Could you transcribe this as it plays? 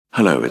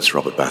Hello, it's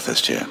Robert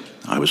Bathurst here.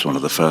 I was one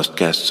of the first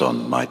guests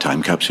on My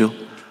Time Capsule,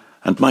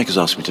 and Mike has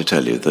asked me to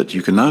tell you that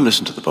you can now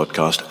listen to the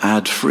podcast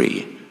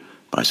ad-free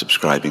by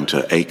subscribing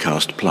to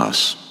Acast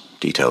Plus.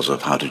 Details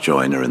of how to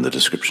join are in the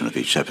description of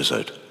each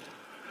episode.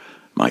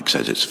 Mike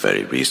says it's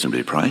very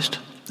reasonably priced.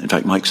 In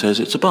fact, Mike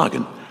says it's a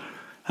bargain.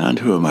 And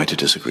who am I to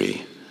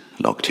disagree?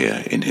 Locked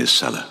here in his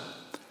cellar.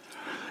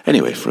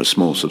 Anyway, for a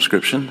small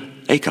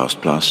subscription, Acast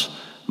Plus,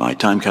 My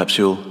Time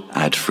Capsule,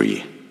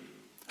 ad-free.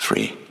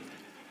 Free.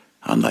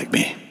 Unlike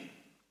me.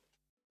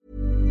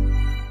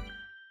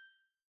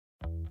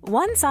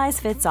 One size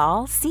fits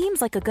all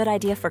seems like a good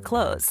idea for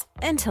clothes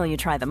until you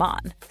try them on.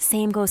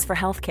 Same goes for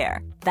healthcare.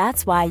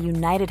 That's why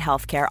United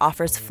Healthcare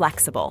offers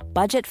flexible,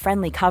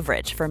 budget-friendly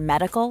coverage for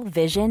medical,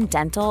 vision,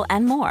 dental,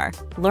 and more.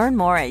 Learn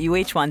more at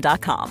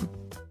uh1.com.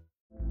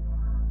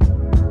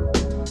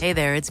 Hey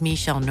there, it's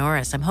Michelle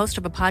Norris. I'm host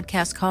of a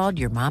podcast called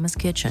Your Mama's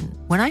Kitchen.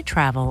 When I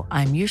travel,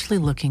 I'm usually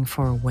looking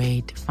for a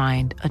way to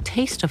find a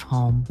taste of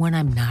home when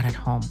I'm not at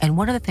home. And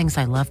one of the things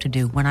I love to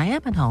do when I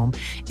am at home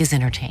is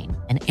entertain.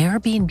 And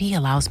Airbnb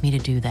allows me to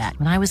do that.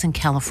 When I was in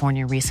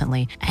California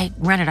recently, I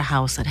rented a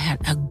house that had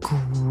a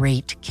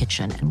great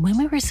kitchen. And when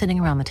we were sitting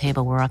around the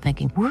table, we're all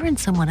thinking, we're in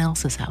someone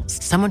else's house.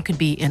 Someone could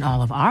be in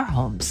all of our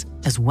homes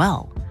as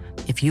well.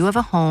 If you have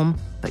a home,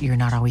 but you're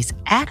not always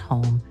at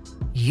home,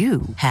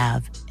 you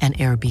have an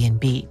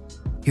Airbnb.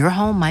 Your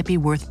home might be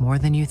worth more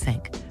than you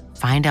think.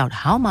 Find out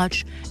how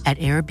much at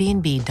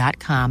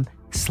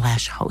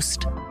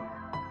airbnb.com/host.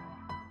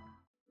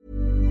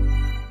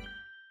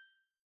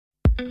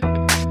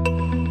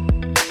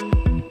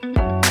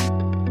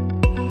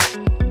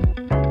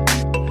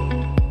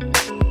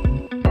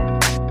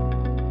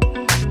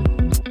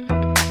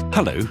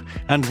 Hello,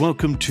 and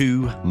welcome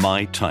to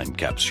My Time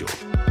Capsule.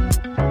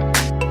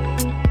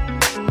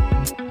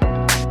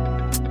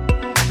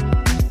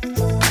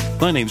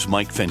 My name's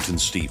Mike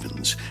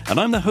Fenton-Stevens, and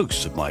I'm the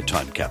host of My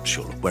Time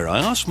Capsule, where I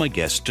ask my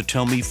guests to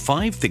tell me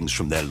 5 things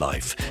from their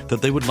life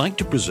that they would like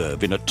to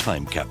preserve in a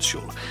time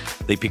capsule.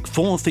 They pick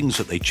 4 things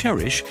that they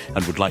cherish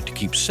and would like to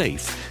keep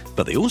safe,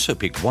 but they also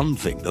pick 1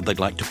 thing that they'd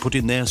like to put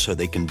in there so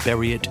they can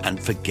bury it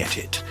and forget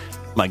it.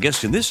 My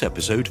guest in this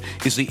episode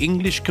is the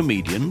English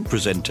comedian,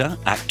 presenter,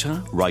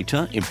 actor,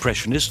 writer,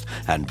 impressionist,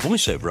 and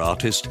voiceover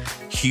artist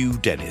Hugh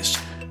Dennis.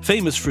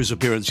 Famous for his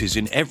appearances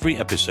in every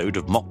episode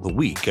of Mock the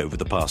Week over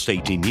the past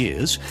 18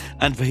 years,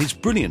 and for his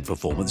brilliant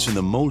performance in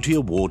the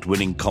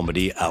multi-award-winning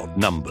comedy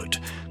Outnumbered,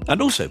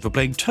 and also for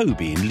playing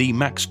Toby in Lee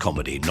Mack's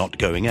comedy Not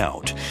Going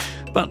Out.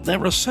 But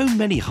there are so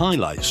many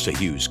highlights to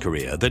Hugh's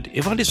career that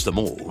if I list them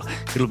all,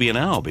 it'll be an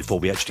hour before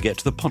we actually get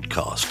to the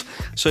podcast.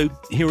 So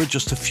here are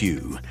just a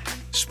few.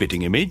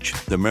 Spitting Image,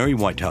 The Merry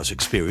White House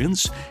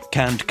Experience,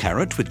 Canned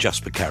Carrot with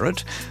Jasper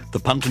Carrot, The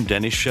Punt and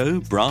Dennis Show,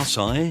 Brass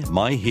Eye,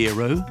 My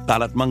Hero,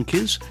 Ballot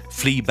Monkeys,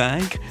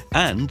 Fleabag,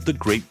 and The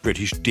Great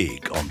British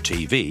Dig on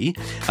TV,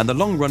 and the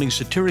long-running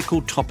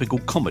satirical topical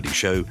comedy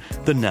show,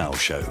 The Now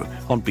Show,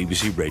 on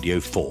BBC Radio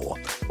 4.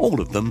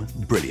 All of them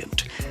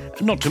brilliant.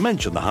 Not to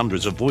mention the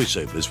hundreds of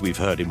voiceovers we've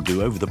heard him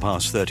do over the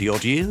past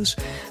 30-odd years.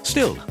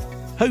 Still,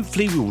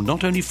 hopefully we will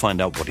not only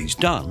find out what he's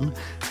done,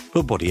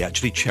 but what he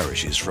actually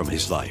cherishes from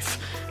his life,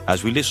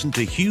 as we listen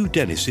to Hugh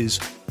Dennis's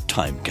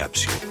Time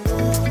Capsule.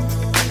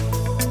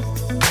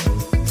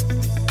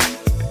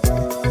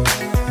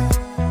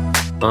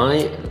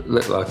 I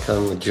look like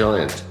I'm a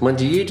giant. When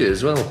do you do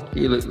as well?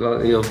 You look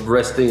like you're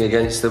resting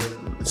against the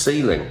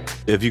ceiling.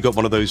 Have you got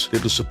one of those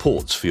little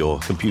supports for your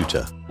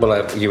computer?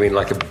 Well, you mean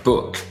like a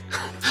book?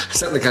 Is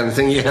that the kind of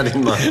thing you had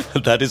in mind?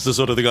 That is the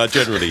sort of thing I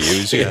generally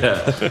use,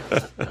 yeah.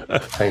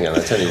 Hang on,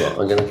 I tell you what,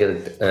 I'm going to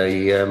get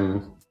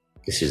a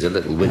this is a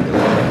little window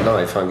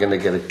knife. I'm going to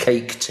get a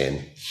cake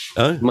tin.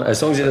 Oh?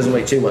 As long as it doesn't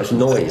make too much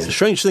noise. It's a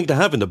strange thing to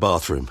have in the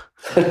bathroom.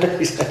 Look,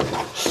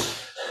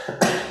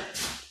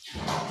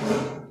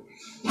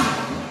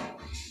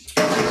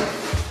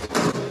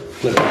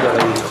 I've got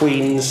a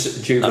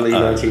Queen's Jubilee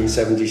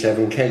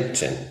 1977 cake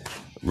tin.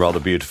 Rather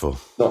beautiful.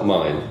 Not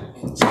mine.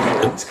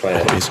 It's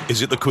Claire.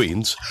 Is it the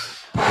Queen's?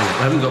 I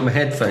haven't got my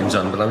headphones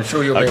on, but I'm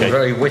sure you're being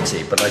very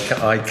witty, but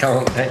I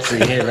can't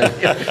actually hear it.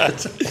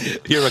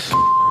 You're a...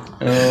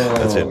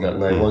 That's it.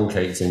 No, one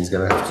cake tin's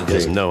going to have to do. He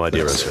has no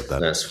idea I said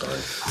that. That's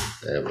fine.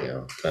 There we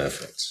are.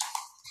 Perfect.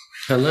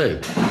 Hello.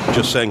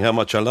 Just saying how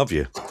much I love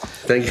you.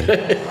 Thank you.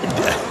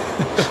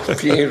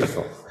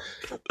 Beautiful.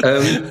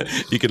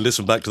 You can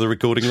listen back to the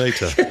recording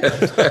later.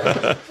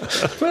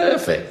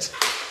 Perfect.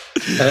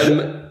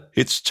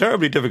 It's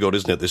terribly difficult,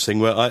 isn't it, this thing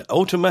where I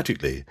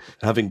automatically,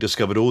 having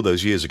discovered all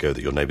those years ago that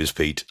your name is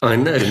Pete, I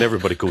know. And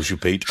everybody calls you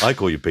Pete, I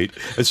call you Pete,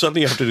 and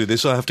suddenly I have to do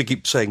this, I have to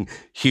keep saying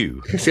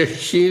Hugh.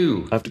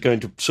 Hugh. I have to go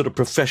into sort of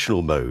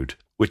professional mode,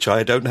 which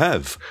I don't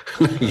have.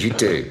 You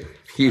do.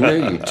 You know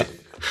you do.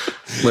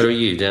 Where are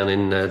you? Down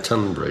in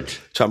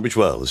Tunbridge? Tunbridge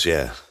Wells,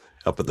 yeah.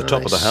 Up at the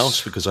top of the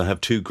house, because I have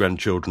 2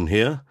 grandchildren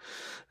here,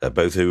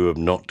 both who are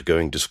not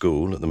going to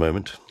school at the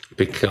moment.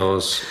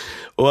 Because?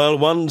 Well,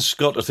 one's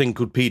got a thing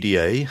called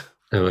PDA,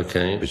 Oh,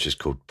 okay. Which is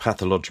called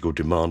pathological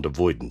demand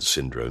avoidance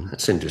syndrome.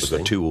 That's interesting. I've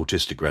got 2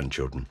 autistic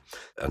grandchildren,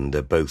 and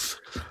they're both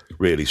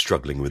really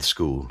struggling with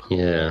school.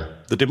 Yeah.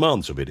 The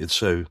demands of it's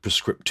so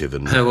prescriptive.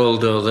 And how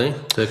old are they?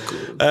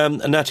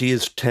 Natty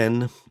is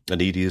 10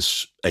 and Edie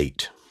is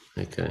 8.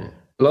 Okay.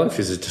 Life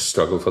is a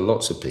struggle for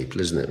lots of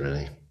people, isn't it,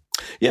 really?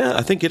 Yeah,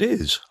 I think it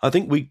is. I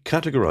think we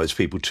categorise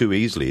people too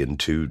easily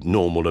into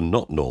normal and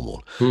not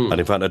normal. And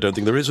in fact, I don't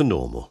think there is a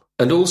normal.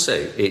 And also,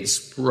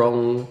 it's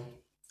wrong.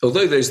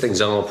 Although those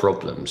things are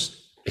problems,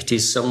 it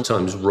is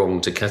sometimes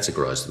wrong to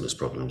categorise them as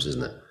problems,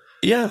 isn't it?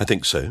 Yeah, I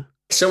think so.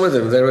 Some of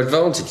them, they're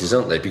advantages,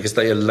 aren't they? Because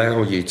they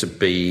allow you to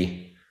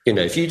be,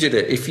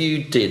 if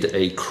you did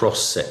a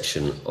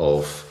cross-section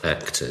of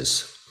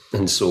actors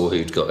and saw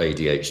who'd got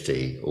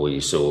ADHD, or you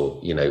saw,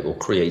 or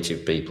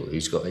creative people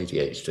who's got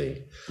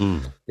ADHD,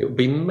 it would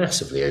be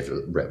massively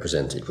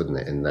overrepresented, wouldn't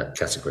it, in that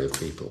category of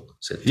people?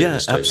 So yeah,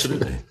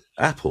 absolutely.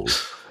 Apple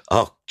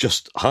are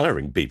just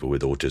hiring people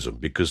with autism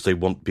because they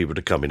want people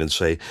to come in and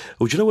say,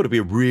 oh, do you know what would be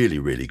a really,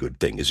 really good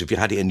thing is if you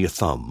had it in your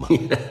thumb.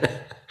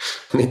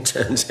 And it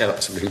turns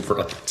out to be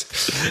right.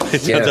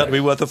 It turns out to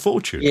be worth a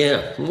fortune.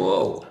 Yeah,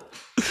 whoa.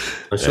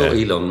 I'm sure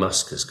Elon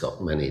Musk has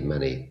got many,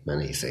 many,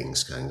 many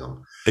things going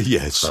on.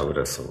 Yes. I would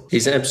have thought.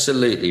 He's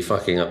absolutely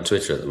fucking up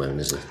Twitter at the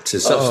moment, isn't he? To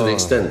such an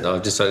extent that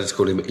I've decided to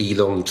call him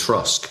Elon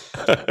Trusk.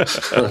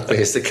 He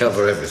has to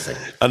cover everything.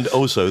 And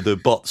also the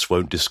bots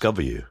won't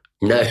discover you.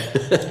 No.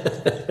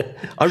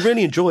 I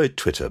really enjoy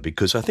Twitter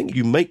because I think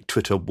you make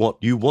Twitter what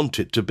you want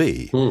it to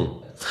be.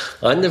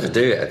 I never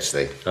do,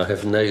 actually. I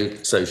have no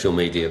social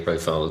media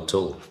profile at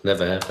all.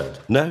 Never have had.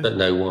 No. Don't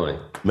know why.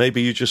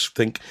 Maybe you just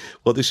think,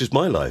 well, this is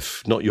my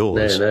life, not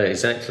yours. No,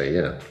 exactly,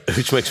 yeah.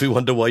 Which makes me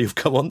wonder why you've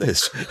come on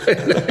this.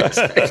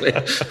 Exactly.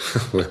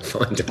 We'll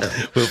find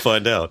out. We'll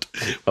find out.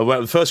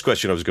 Well, the first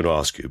question I was going to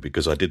ask you,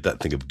 because I did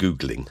that thing of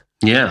Googling.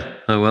 Yeah.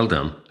 Oh, well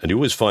done. And you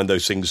always find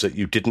those things that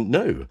you didn't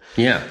know.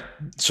 Yeah.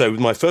 So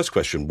my first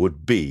question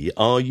would be,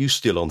 are you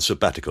still on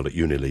sabbatical at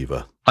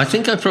Unilever? I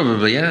think I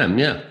probably am,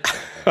 yeah.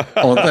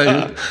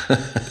 Although,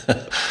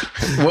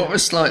 what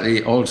was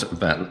slightly odd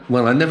about,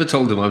 I never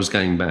told them I was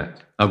going back.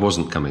 I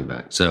wasn't coming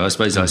back. So I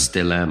suppose I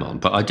still am on.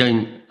 But I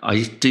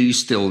do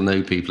still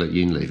know people at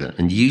Unilever.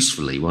 And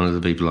usefully, one of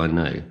the people I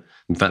know,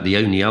 in fact, the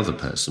only other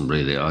person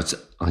really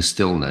I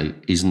still know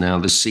is now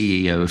the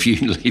CEO of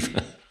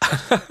Unilever.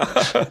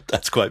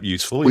 That's quite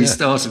useful, We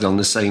started on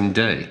the same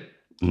day.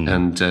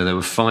 And there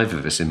were 5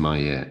 of us in my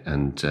year,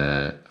 and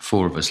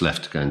 4 of us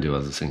left to go and do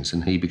other things.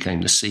 And he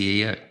became the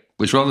CEO.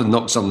 Which rather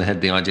knocks on the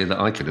head the idea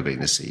that I could have been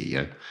the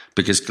CEO,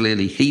 because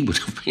clearly he would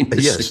have been the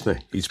CEO. Yes, no,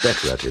 he's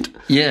better at it.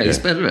 Yeah, he's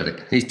better at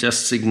it. He's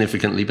just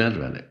significantly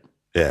better at it.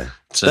 Yeah.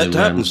 So, that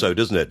happens, though,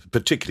 doesn't it?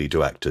 Particularly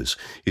to actors,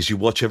 is you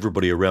watch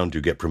everybody around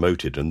you get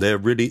promoted, and there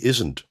really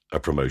isn't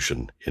a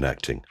promotion in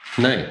acting.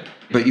 No,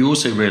 but you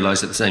also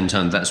realise at the same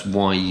time that's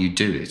why you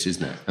do it,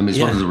 isn't it? I mean, it's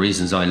one of the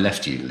reasons I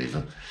left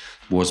Unilever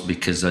was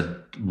because I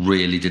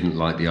really didn't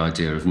like the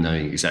idea of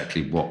knowing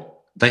exactly what.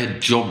 They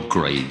had job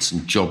grades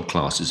and job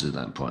classes at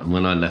that point. And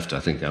when I left, I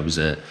think I was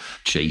a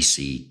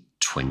JC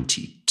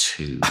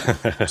 22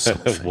 or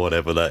something.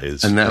 Whatever that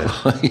is. And that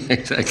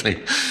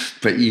exactly.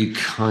 But you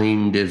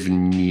kind of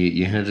knew,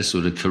 you had a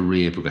sort of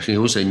career progression.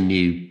 You also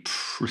knew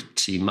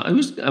pretty much.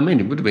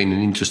 It would have been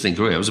an interesting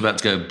career. I was about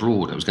to go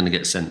abroad. I was going to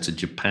get sent to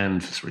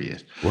Japan for 3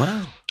 years.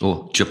 Wow.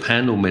 Or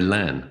Japan or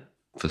Milan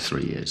for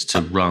 3 years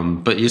to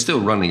run. But you're still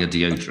running a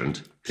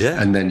deodorant.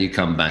 Yeah. And then you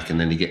come back and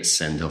then you get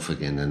sent off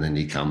again and then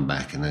you come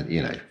back and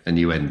then, and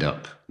you end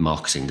up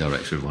marketing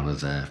director of one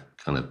of their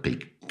kind of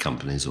big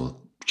companies or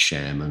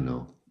chairman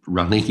or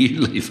running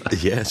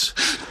Unilever. Yes.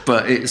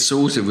 But it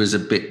sort of was a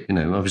bit,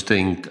 I was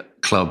doing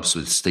clubs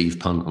with Steve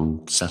Punt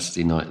on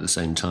Saturday night at the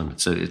same time.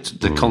 So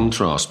the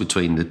contrast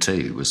between the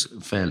two was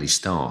fairly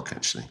stark,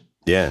 actually.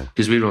 Yeah.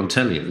 Because we were on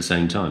telly at the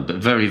same time, but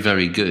very,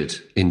 very good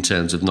in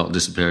terms of not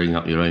disappearing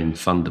up your own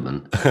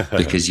fundament,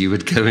 because you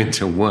would go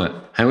into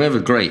work, however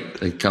great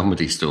the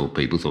comedy store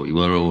people thought you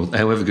were, or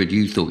however good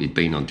you thought you'd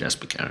been on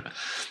Jasper Carrot,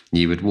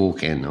 you would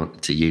walk in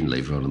to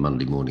Unilever on a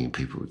Monday morning and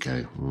people would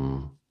go,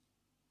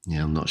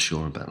 yeah, I'm not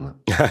sure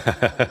about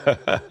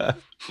that.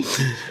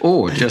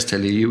 Or just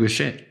tell you were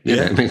shit.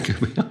 It could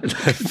be either.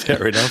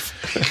 Fair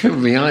enough.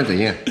 Could be either,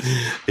 yeah.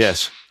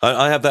 Yes.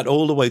 I have that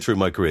all the way through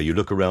my career. You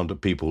look around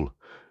at people.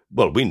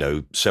 Well, we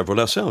know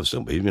several ourselves,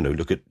 don't we?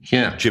 Look at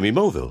Jimmy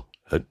Mulville,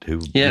 who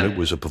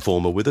was a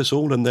performer with us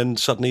all and then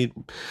suddenly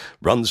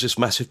runs this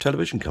massive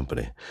television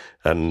company.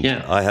 And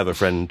I have a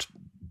friend,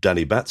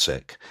 Danny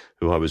Batsek,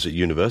 who I was at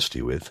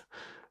university with,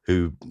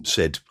 who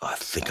said, I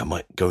think I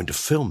might go into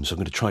films. I'm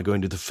going to try going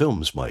into the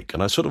films, Mike.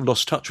 And I sort of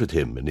lost touch with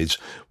him and his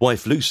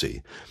wife,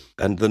 Lucy.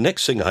 And the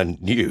next thing I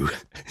knew,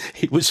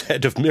 he was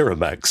head of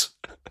Miramax.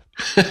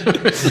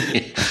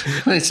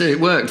 Really? So it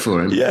worked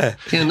for him. Yeah.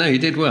 Yeah, no, he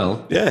did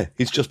well. Yeah,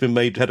 he's just been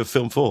made head of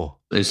Film 4.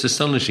 It's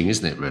astonishing,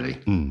 isn't it, really?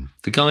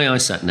 The guy I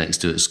sat next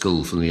to at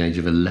school from the age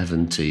of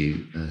 11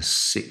 to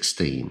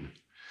 16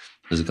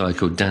 was a guy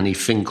called Danny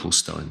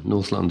Finkelstein,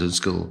 North London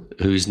School,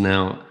 who is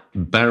now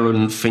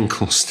Baron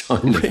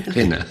Finkelstein of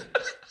Pinner.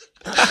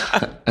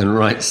 and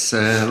writes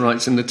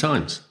in the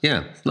Times.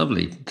 Yeah,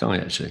 lovely guy,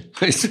 actually.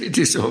 It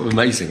is sort of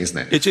amazing, isn't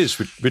it? It is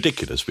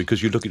ridiculous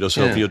because you look at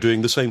yourself and you're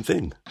doing the same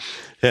thing.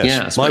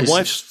 Yes. Yeah, my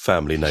wife's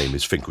family name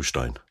is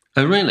Finkelstein.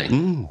 Oh, really?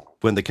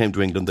 When they came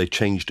to England, they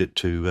changed it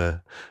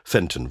to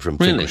Fenton from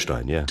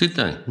Finkelstein, yeah. Did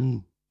they?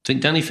 I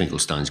think Danny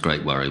Finkelstein's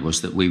great worry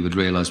was that we would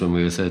realise when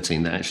we were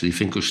 13 that actually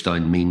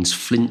Finkelstein means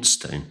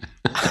Flintstone.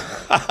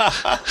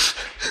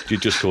 You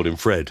just called him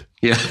Fred.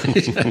 Yeah,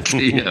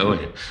 exactly. Yeah,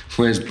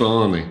 where's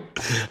Barney?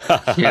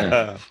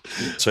 Yeah.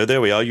 So there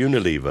we are,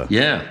 Unilever.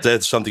 Yeah.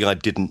 That's something I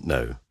didn't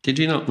know. Did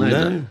you not know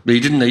No. that? But you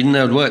didn't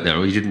know I'd worked there,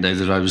 or you didn't know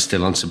that I was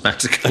still on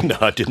sabbatical? No,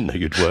 I didn't know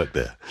you'd worked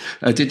there.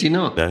 Did you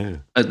not? No.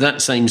 At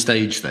that same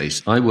stage, though,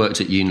 I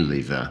worked at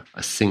Unilever,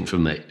 I think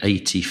from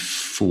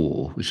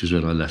 84, which was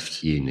when I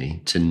left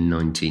uni, to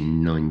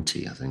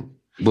 1990, I think.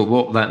 But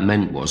what that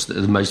meant was that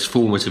the most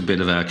formative bit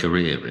of our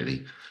career,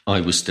 really, I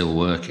was still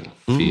working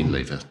for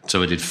Unilever.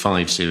 So I did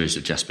 5 series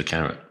of Jasper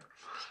Carrot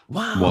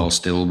while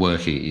still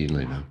working at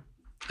Unilever.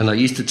 And I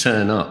used to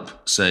turn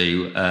up.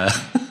 So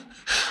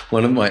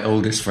one of my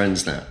oldest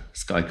friends now,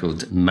 this guy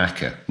called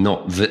Macca,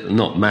 not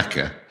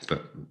Macca,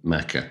 but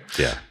Macca.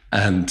 Yeah.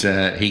 And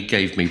he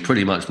gave me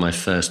pretty much my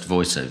first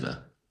voiceover.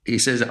 He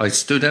says I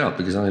stood out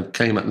because I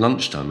came at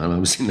lunchtime and I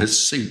was in a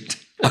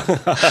suit.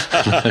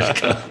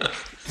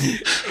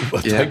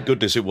 Well, thank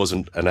goodness it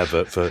wasn't an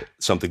advert for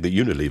something that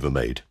Unilever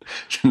made.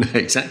 No,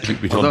 exactly.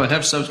 Although I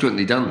have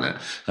subsequently done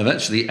that. I've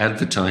actually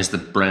advertised the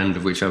brand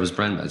of which I was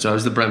brand manager. So I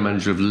was the brand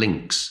manager of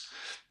Lynx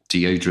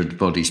deodorant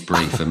body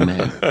spray for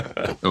men.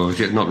 Or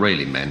not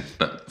really men,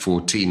 but for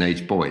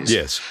teenage boys.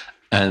 Yes.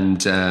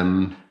 And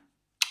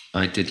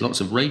I did lots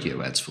of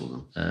radio ads for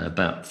them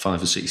about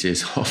 5 or 6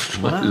 years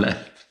after I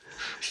left.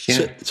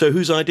 Yeah. So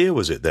whose idea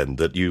was it then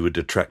that you would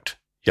attract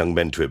young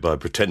men to it by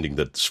pretending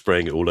that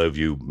spraying it all over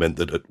you meant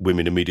that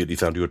women immediately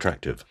found you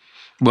attractive?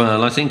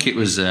 Well, I think it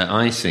was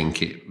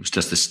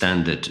just a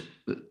standard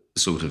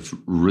sort of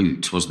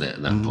route, wasn't it,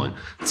 at that point?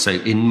 So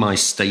in my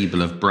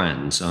stable of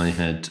brands, I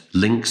had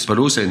Lynx, but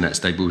also in that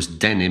stable was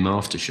Denim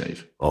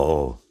Aftershave.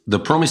 Oh. The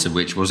promise of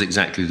which was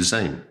exactly the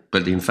same,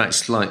 but in fact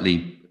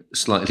slightly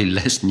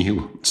less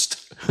nuanced.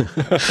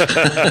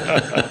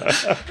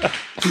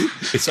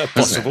 Is that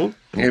possible?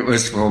 It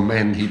was for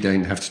men who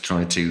don't have to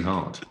try too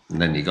hard.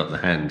 And then you got the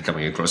hand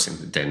coming across in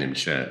the denim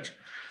shirt.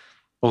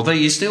 Although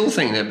you still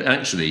think that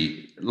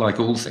actually, like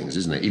all things,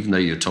 isn't it? Even though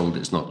you're told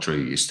it's not true,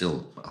 you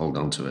still hold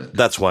on to it.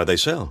 That's why they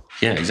sell.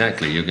 Yeah,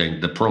 exactly.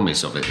 The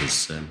promise of it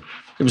is,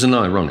 it was an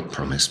ironic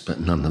promise, but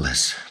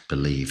nonetheless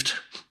believed.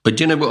 But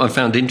do you know what I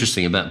found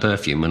interesting about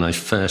perfume when I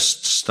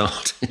first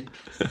started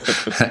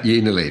at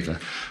Unilever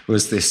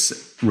was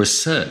this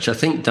research, I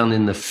think done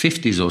in the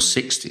 50s or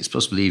 60s,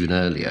 possibly even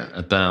earlier,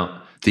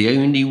 about the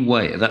only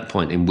way at that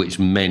point in which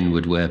men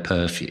would wear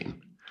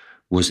perfume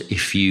was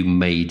if you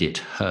made it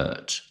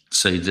hurt.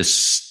 So the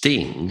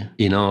sting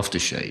in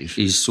aftershave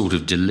is sort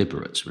of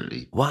deliberate,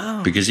 really.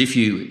 Wow. Because if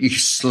you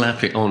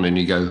slap it on and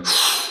you go,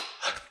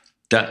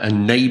 that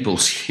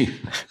enables you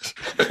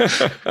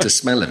to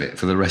smell of it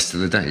for the rest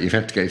of the day. You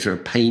have to go through a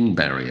pain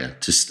barrier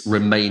to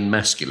remain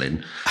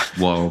masculine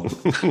while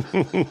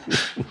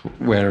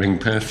wearing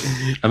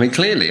perfume. I mean,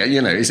 clearly,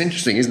 it's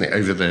interesting, isn't it,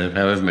 over the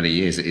however many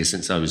years it is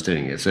since I was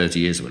doing it, 30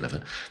 years or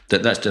whatever,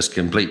 that's just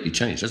completely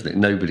changed, hasn't it?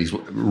 Nobody's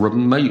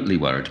remotely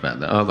worried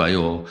about that, are they?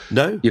 Or,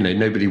 no.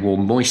 Nobody wore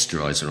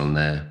moisturiser on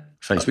their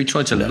face. We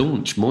tried to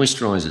launch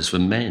moisturisers for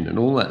men and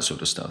all that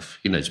sort of stuff,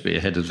 to be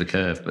ahead of the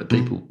curve, but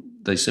people...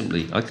 They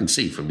simply, I can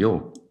see from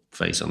your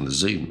face on the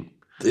Zoom.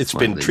 It's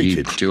been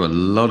treated. You do a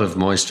lot of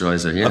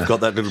moisturiser, yeah. I've got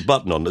that little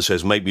button on that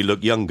says, make me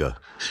look younger.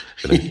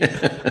 Yeah,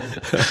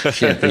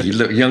 the you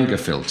look younger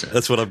filter.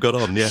 That's what I've got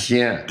on, yeah.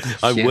 Yeah.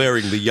 I'm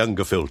wearing the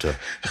younger filter.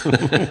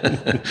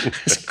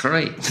 It's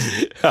great.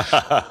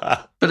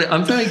 But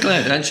I'm very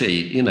glad,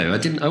 actually,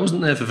 I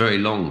wasn't there for very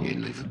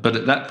long, but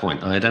at that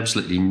point, I had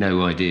absolutely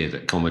no idea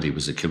that comedy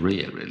was a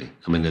career, really.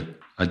 I mean,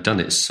 I'd done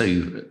it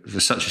for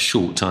such a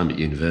short time at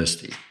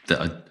university that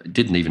it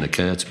didn't even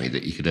occur to me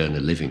that you could earn a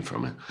living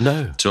from it.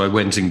 No. So I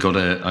went and got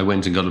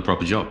a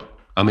proper job.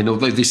 I mean,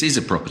 although this is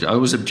a proper job, I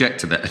always object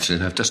to that, actually,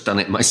 and I've just done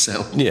it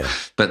myself. Yeah.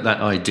 But that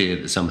idea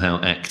that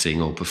somehow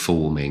acting or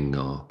performing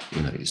or,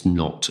 it's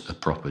not a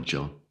proper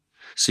job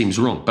seems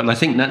wrong. But I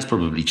think that's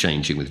probably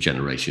changing with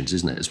generations,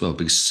 isn't it, as well?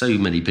 Because so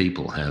many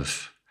people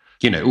have...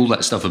 all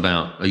that stuff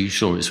about, are you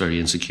sure it's very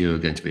insecure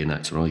going to be an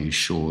actor? Are you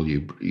sure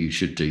you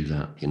should do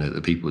that?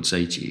 That people would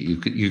say to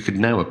you. You could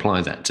now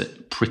apply that to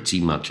pretty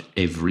much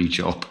every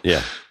job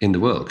in the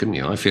world, couldn't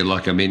you? I feel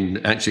like I'm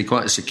in actually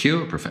quite a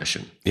secure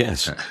profession.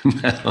 Yes.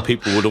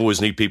 People would always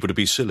need people to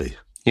be silly.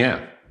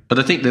 Yeah. But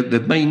I think that the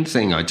main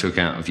thing I took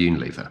out of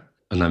Unilever,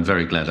 and I'm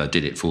very glad I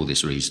did it for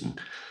this reason,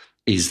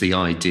 is the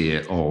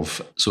idea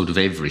of sort of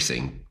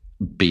everything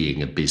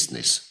being a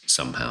business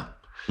somehow.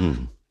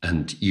 Mm.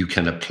 And you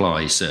can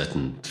apply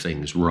certain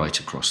things right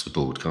across the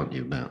board, can't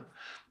you?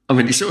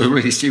 It's sort of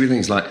really stupid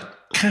things like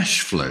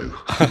cash flow,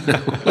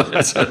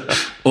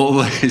 all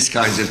those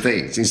kinds of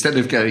things. Instead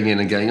of going in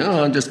and going,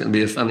 oh, I'm just going to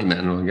be a funny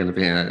man, or I'm going to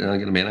be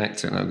an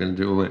actor, and I'm going to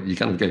do all that. You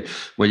kind of go,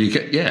 well, you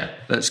get, yeah,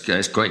 that's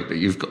great, but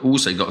you've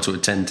also got to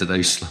attend to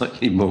those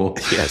slightly more.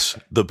 Yes,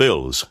 the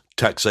bills,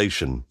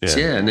 taxation.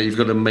 Yeah, and then you've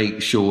got to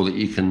make sure that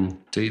you can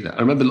do that. I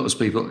remember lots of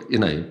people,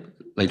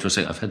 later on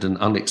say, I've had an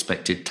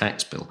unexpected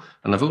tax bill,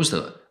 and I've always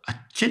thought, I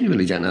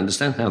genuinely don't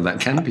understand how that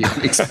can be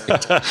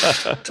unexpected.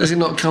 Does it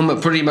not come at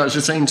pretty much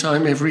the same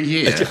time every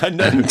year? I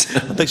know. And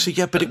they say,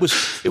 yeah, but it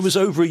was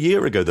over a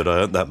year ago that I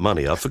earned that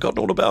money. I've forgotten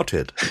all about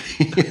it.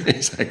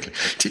 Exactly.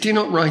 Did you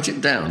not write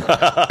it down?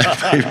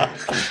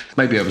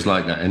 Maybe I was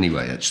like that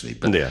anyway, actually.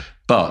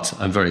 But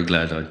I'm very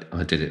glad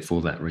I did it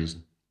for that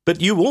reason. But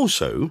you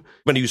also,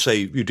 when you say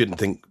you didn't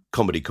think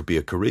comedy could be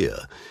a career,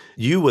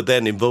 you were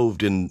then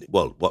involved in,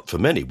 well, what for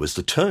many was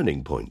the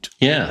turning point.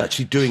 Yeah.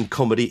 Actually doing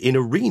comedy in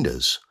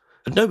arenas.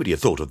 And nobody had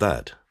thought of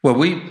that. Well,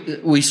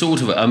 we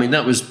sort of, I mean,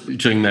 that was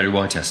during Mary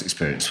Whitehouse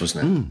experience,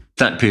 wasn't it? Mm.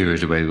 That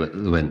period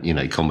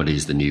when, comedy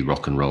is the new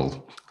rock and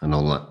roll and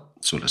all that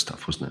sort of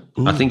stuff, wasn't it?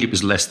 Mm. I think it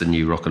was less the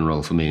new rock and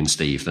roll for me and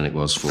Steve than it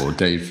was for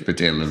Dave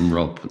Baddiel and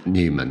Rob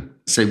Newman.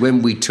 So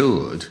when we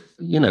toured,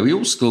 we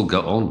all still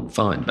got on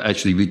fine, but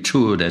actually we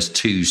toured as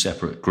two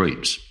separate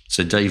groups.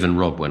 So Dave and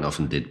Rob went off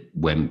and did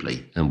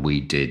Wembley, and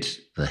we did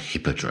the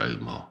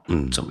Hippodrome or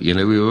something.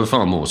 We were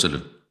far more sort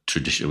of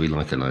traditional. We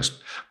like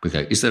we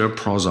go, is there a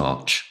pros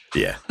arch?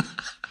 Yeah.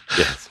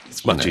 Yeah,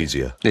 it's much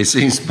easier. It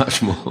seems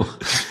much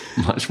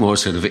more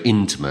sort of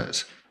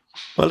intimate.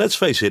 Well, let's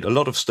face it, a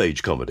lot of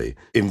stage comedy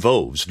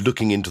involves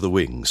looking into the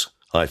wings,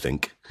 I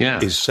think. Yeah.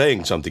 Is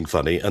saying something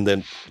funny and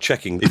then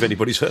checking if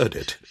anybody's heard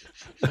it.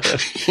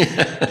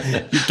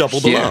 You double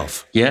the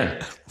laugh.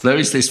 Yeah. There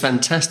is this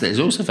there's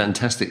also a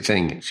fantastic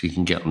thing that you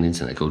can get on the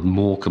internet called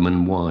Morecambe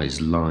and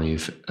Wise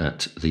live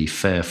at the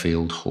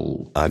Fairfield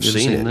Hall. I've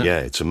seen it, yeah,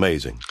 it's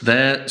amazing.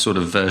 Their sort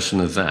of version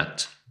of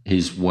that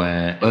is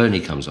where Ernie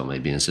comes on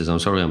maybe and says, I'm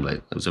sorry I'm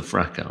late, there was a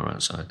fracas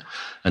outside.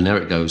 And there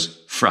it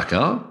goes,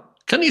 fracas?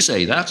 Can you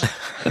say that?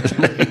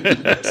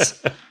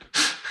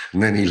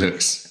 And then he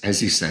looks,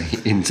 as you say,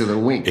 into the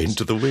wings.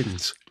 Into the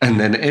wings. And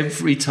then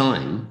every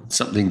time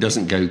something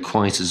doesn't go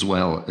quite as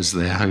well as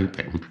they're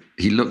hoping,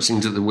 he looks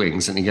into the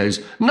wings and he goes,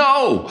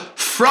 no,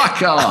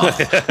 fracas!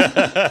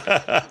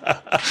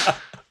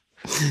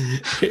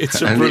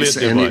 It's a brilliant device.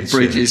 And it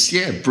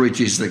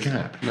bridges the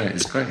gap. No,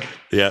 it's great.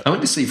 Yeah. I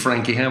went to see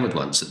Frankie Howerd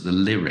once at the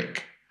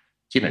Lyric,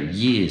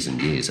 years and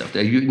years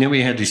after.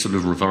 We had this sort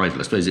of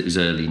revival, I suppose it was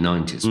early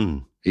 90s.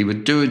 Mm. He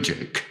would do a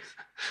joke,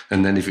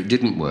 and then if it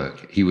didn't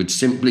work, he would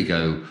simply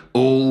go,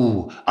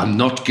 oh, I'm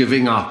not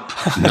giving up,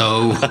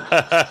 no.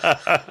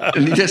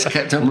 And he just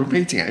kept on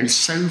repeating it. It was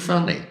so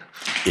funny.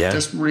 Yeah.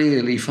 Just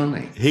really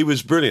funny. He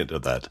was brilliant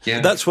at that.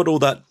 Yeah. That's what all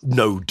that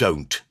no,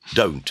 don't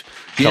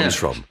comes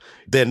from.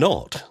 They're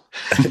not.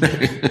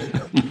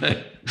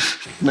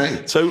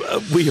 No.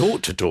 So we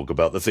ought to talk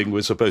about the thing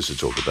we're supposed to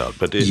talk about.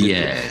 But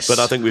yes. But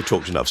I think we've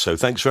talked enough. So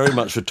thanks very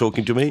much for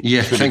talking to me.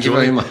 Yeah, thank you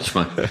very much,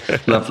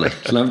 Mike. Lovely.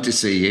 Love to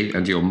see you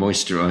and your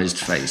moisturised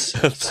face.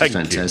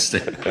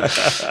 Fantastic.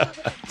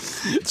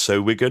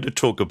 So we're going to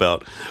talk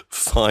about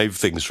 5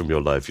 things from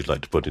your life you'd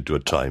like to put into a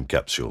time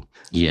capsule.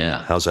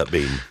 Yeah. How's that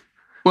been?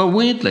 Well,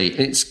 weirdly,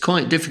 it's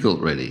quite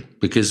difficult, really,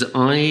 because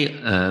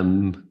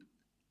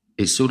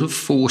it sort of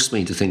forced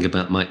me to think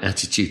about my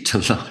attitude to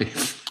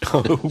life.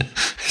 Oh.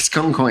 It's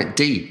gone quite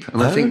deep.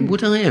 And I think,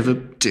 would I ever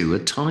do a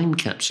time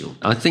capsule?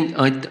 I think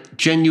I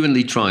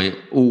genuinely try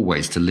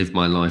always to live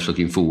my life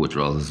looking forward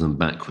rather than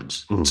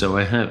backwards. Mm. So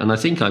I have, and I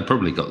think I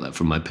probably got that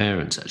from my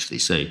parents,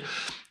 actually,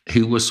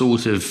 who were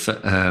sort of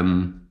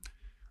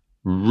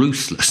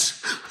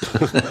ruthless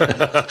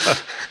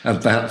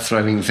about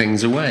throwing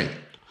things away.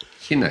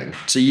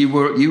 So you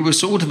were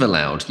sort of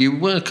allowed, you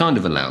were kind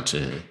of allowed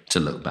to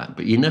look back,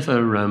 but you never,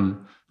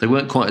 they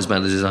weren't quite as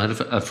bad as I had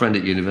a friend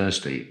at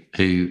university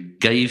who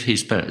gave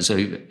his parents,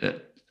 so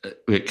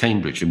at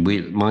Cambridge,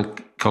 and my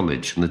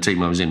college and the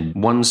team I was in,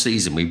 one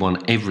season we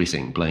won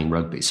everything playing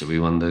rugby. So we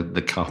won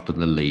the cup and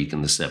the league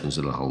and the sevens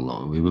and the whole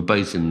lot. We were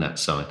both in that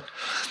side.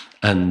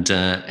 And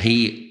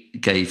he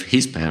gave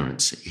his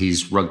parents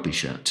his rugby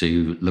shirt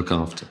to look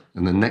after.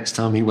 And the next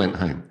time he went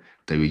home,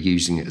 they were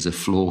using it as a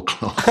floor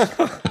cloth.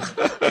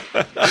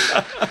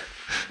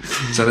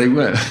 So they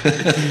were.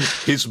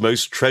 His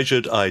most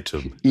treasured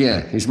item.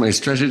 Yeah, his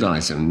most treasured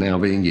item now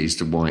being used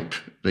to wipe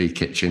the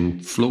kitchen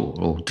floor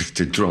or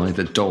to dry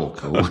the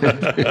dog or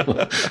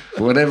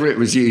whatever it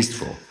was used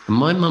for. And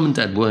my mum and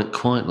dad weren't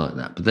quite like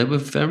that, but there were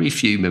very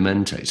few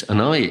mementos.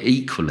 And I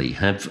equally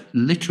have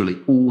literally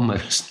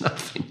almost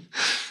nothing.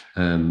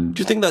 Do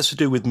you think that's to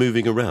do with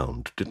moving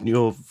around? Didn't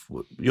your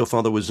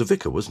father was a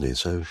vicar, wasn't he?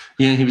 So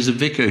yeah, he was a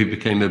vicar who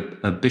became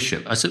a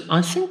bishop.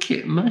 I think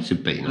it might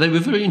have been. They were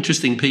very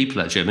interesting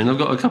people, actually. I mean, I've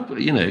got a couple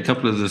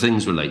of the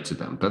things relate to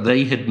them. But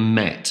they had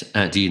met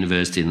at the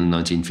university in the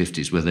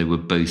 1950s, where they were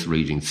both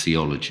reading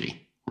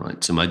theology.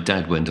 Right. So my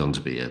dad went on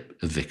to be a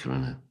vicar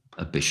and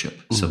a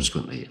bishop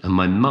subsequently, and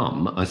my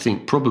mum, I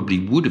think, probably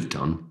would have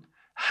done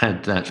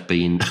had that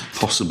been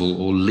possible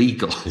or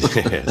legal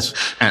Yes.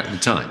 at the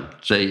time.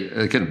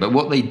 But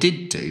what they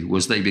did do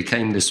was they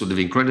became this sort of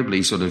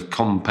incredibly sort of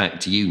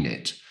compact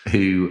unit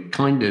who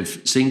kind of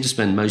seemed to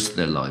spend most of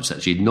their lives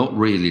actually not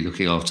really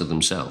looking after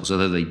themselves,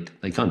 although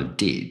they kind of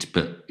did,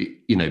 but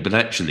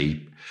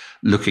actually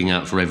looking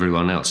out for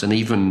everyone else. And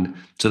even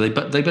so, they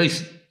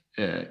both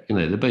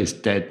they're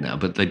both dead now,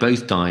 but they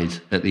both died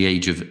at the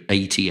age of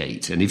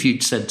 88. And if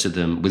you'd said to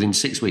them within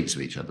 6 weeks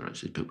of each other,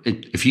 actually, but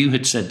if you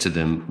had said to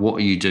them, "What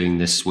are you doing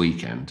this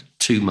weekend?"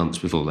 2 months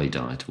before they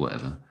died,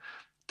 whatever,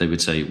 they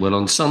would say, "Well,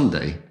 on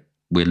Sunday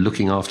we're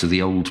looking after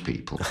the old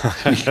people."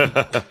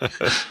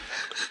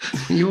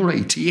 You're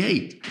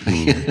 88.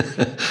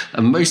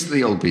 And most of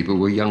the old people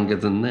were younger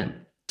than them.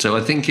 So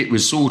I think it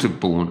was slightly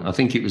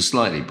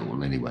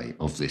born anyway,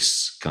 of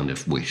this kind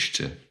of wish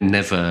to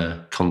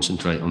never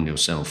concentrate on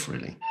yourself,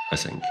 really, I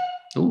think.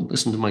 Oh,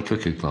 listen to my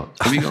cuckoo clock.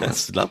 Have you got that?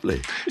 That's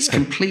lovely. It's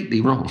completely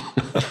wrong.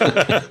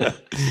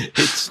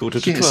 It's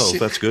 11:45,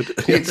 that's good.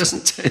 It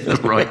doesn't take the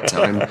right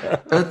time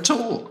at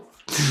all.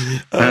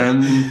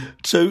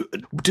 So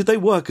did they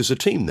work as a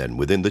team then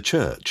within the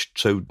church?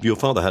 So your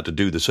father had to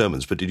do the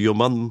sermons, but did your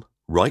mum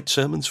write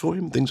sermons for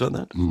him, things like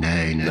that?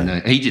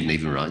 No. He didn't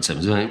even write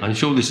sermons. I'm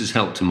sure this has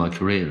helped in my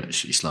career,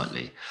 actually,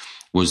 slightly,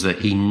 was that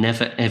he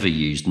never, ever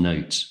used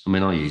notes. I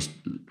mean, I used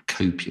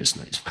copious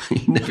notes.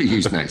 He never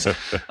used notes.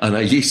 And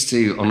I used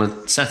to, on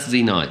a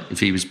Saturday night, if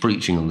he was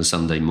preaching on the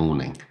Sunday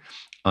morning,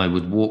 I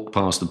would walk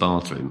past the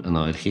bathroom and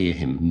I'd hear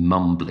him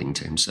mumbling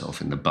to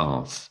himself in the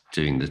bath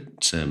doing the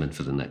sermon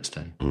for the next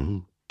day. Mm-hmm.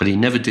 But he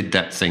never did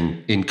that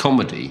thing. In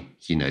comedy,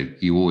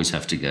 you always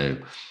have to go,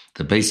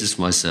 "The basis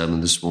for my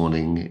sermon this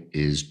morning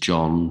is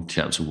John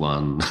chapter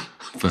 1,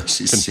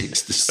 verses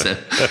 6 to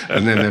 7.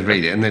 And then they'd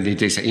read it. And then he'd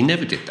do so. He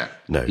never did that.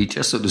 No. He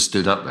just sort of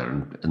stood up there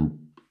and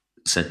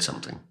said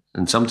something.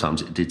 And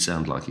sometimes it did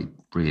sound like he'd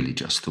really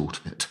just thought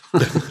of it.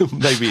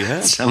 Maybe he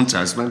had.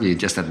 Sometimes maybe he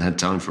just hadn't had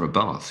time for a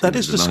bath. That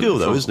is the skill,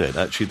 though, isn't it?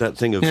 Actually, that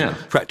thing of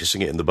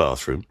practicing it in the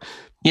bathroom.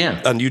 Yeah.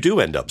 And you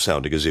do end up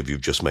sounding as if you've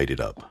just made it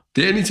up.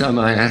 The only time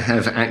I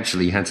have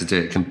actually had to do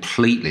it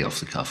completely off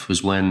the cuff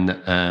was when...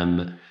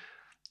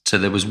 so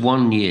there was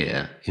 1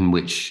 year in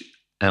which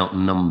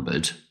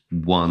Outnumbered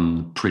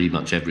won pretty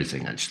much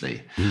everything,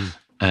 actually. Mm.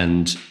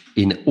 And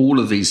in all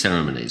of these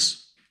ceremonies...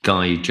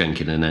 Guy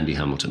Jenkin and Andy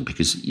Hamilton,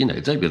 because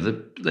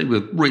they were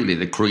really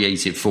the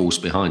creative force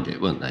behind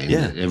it, weren't they?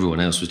 And everyone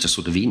else was just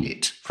sort of in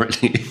it.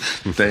 Really,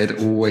 they had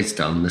always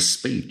done the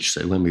speech.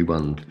 So when we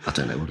won, I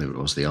don't know, whatever it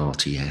was, the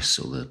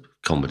RTS or the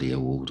Comedy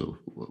Award or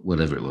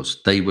whatever it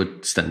was, they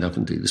would stand up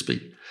and do the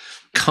speech.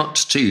 Cut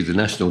to the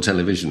National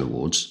Television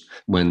Awards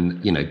when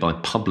by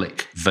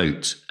public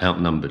vote,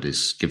 Outnumbered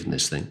is given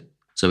this thing.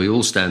 So we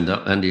all stand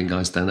up. Andy and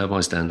Guy stand up. I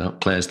stand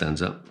up. Claire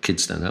stands up.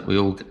 Kids stand up. We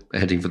all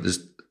heading for this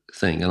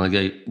thing, and I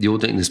go, "You're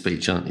doing the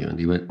speech, aren't you?" And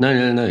he went, No,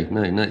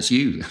 it's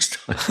you this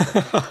time."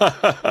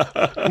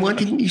 "Why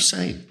didn't you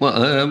say?" Well,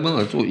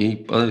 I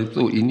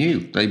thought you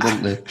knew. They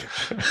want the.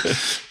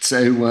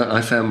 So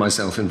I found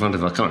myself in front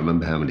of, I can't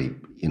remember how many.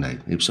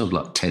 It was sort of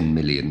like 10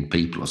 million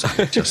people or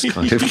something, just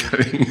kind of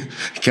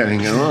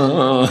going.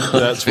 Oh,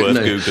 that's worth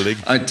Googling.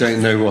 I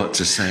don't know what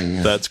to say.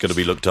 Yeah. That's going to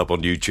be looked up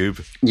on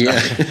YouTube. Yeah.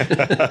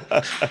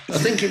 I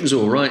think it was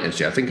all right,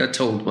 actually. I think I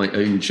told my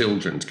own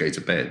children to go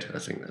to bed. I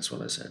think that's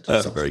what I said.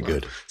 Very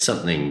good.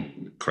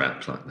 Something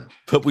crap like that.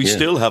 But we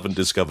still haven't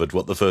discovered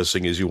what the first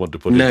thing is you want to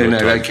put into a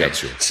time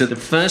capsule. So the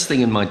first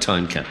thing in my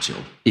time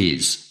capsule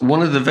is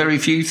one of the very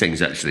few things,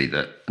 actually,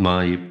 that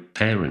my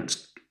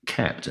parents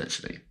kept,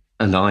 actually,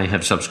 and I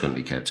have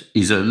subsequently kept,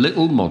 is a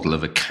little model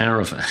of a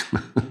caravan.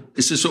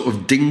 It's a sort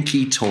of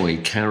dinky toy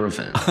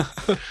caravan.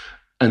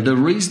 And the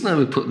reason I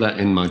would put that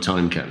in my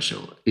time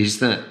capsule is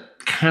that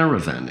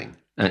caravanning,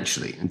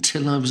 actually,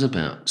 until I was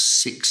about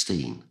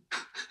 16,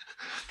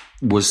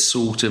 was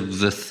sort of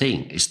the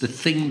thing. It's the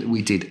thing that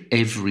we did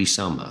every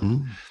summer,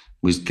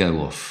 was go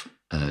off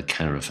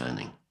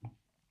caravanning.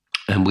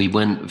 And we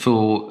went, for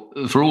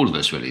all of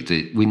us,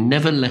 really, we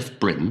never left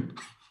Britain.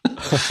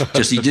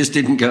 You just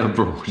didn't go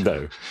abroad.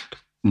 No.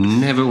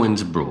 Never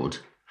went abroad.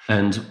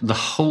 And the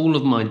whole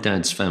of my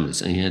dad's family,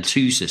 so he had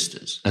 2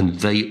 sisters, and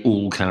they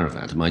all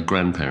caravanned, my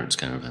grandparents'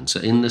 caravan. So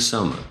in the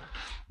summer,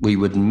 we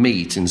would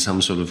meet in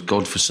some sort of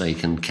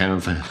godforsaken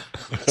caravan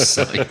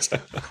site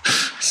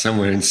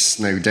somewhere in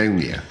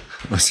Snowdonia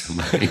or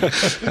something,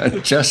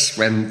 and just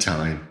spend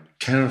time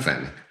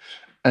caravanning.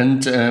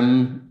 And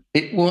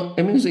it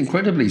was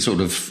incredibly sort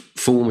of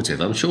formative.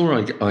 I'm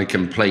sure I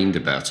complained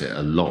about it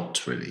a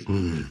lot, really,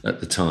 at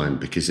the time,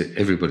 because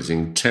everybody's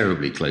in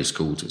terribly close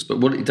quarters. But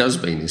what it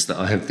does mean is that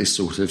I have this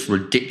sort of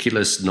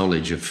ridiculous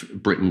knowledge of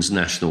Britain's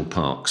national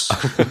parks,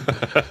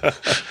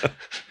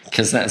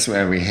 because that's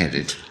where we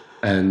headed.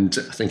 And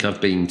I think I've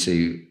been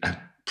to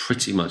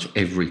pretty much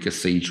every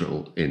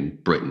cathedral in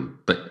Britain,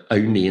 but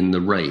only in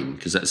the rain,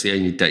 because that's the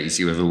only days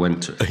you ever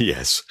went to it.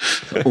 Yes.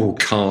 Or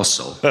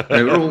castle.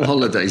 They were all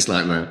holidays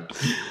like that.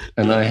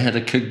 And I had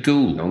a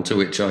cagoule onto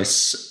which I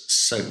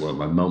sewed, well,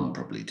 my mum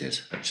probably did,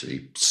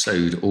 actually,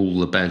 sewed all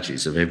the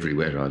badges of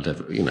everywhere I'd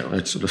ever,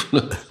 I'd sort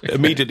of...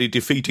 Immediately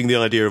defeating the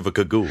idea of a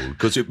cagoule,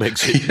 because it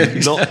makes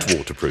it not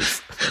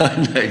waterproof. I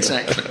know,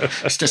 exactly.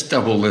 It's just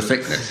double the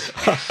thickness.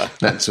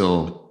 That's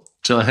all.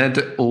 So I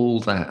had all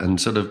that and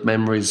sort of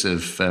memories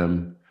of...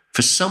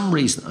 for some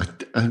reason,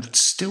 I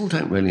still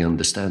don't really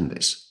understand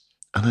this.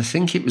 And I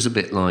think it was a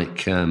bit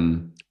like...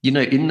 in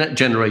that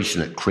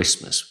generation at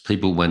Christmas,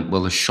 people went,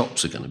 well, the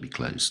shops are going to be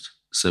closed,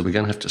 so we're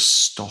going to have to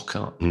stock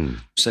up.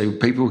 So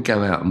people would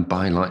go out and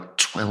buy like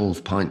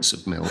 12 pints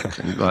of milk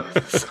and like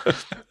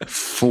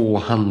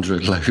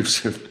 400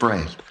 loaves of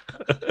bread.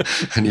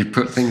 And you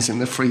put things in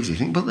the freezer. You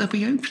think, well, they'll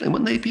be open.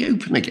 Won't they be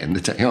open again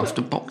the day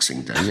after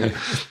Boxing Day?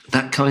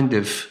 That kind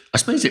of... I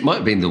suppose it might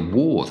have been the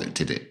war that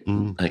did it,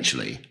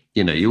 actually.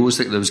 You always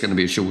think there was going to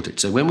be a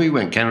shortage. So when we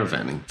went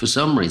caravanning, for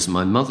some reason,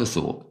 my mother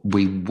thought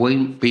we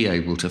won't be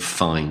able to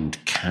find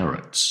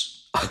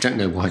carrots. I don't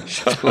know why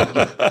she thought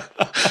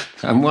that.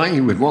 And why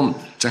you would want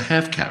to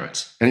have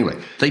carrots. Anyway,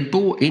 they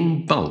bought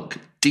in bulk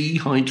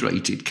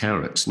dehydrated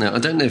carrots. Now, I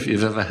don't know if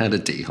you've ever had a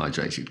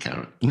dehydrated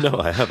carrot. No,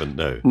 I haven't,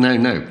 no.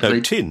 No.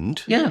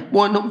 Tinned? Yeah,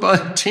 why not buy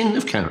a tin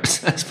of carrots?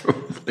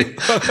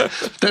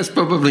 That's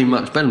probably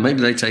much better. Maybe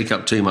they take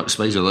up too much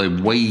space, or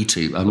they're way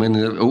too... I mean,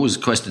 there are always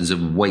questions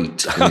of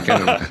weight in the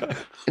caravan.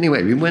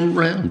 Anyway, we went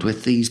round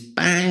with these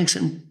bags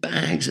and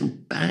bags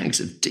and bags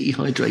of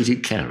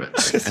dehydrated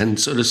carrots and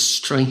sort of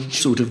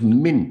strange sort of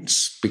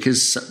mince,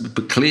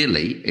 but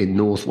clearly in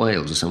North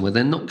Wales or somewhere,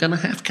 they're not going to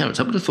have carrots.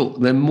 I would have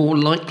thought they're more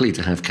likely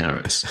to have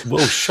carrots.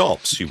 Well,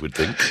 shops, you would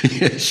think.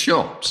 Yeah,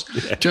 shops.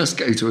 Yeah. Just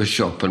go to a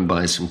shop and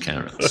buy some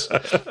carrots.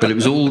 But it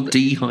was all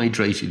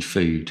dehydrated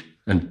food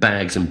and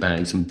bags and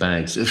bags and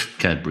bags of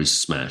Cadbury's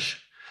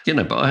Smash.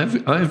 But I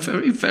have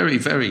very, very,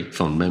 very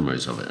fond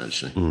memories of it,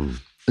 actually.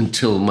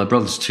 Until my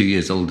brother's 2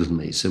 years older than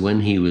me. So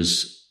when he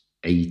was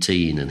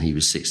 18 and he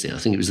was 16, I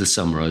think it was the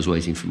summer I was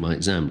waiting for my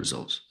exam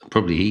results.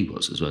 Probably he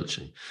was as well,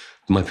 actually.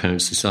 My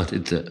parents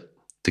decided that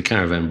the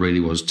caravan really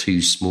was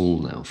too small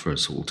now for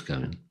us all to go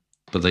in.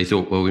 But they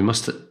thought, well, we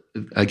must...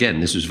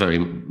 Again, this was very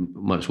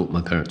much what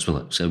my parents were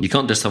like. So you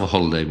can't just have a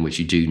holiday in which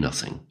you do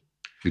nothing.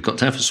 We've got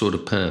to have a sort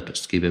of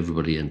purpose to keep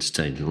everybody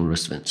entertained and all the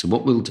rest of it. So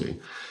what we'll do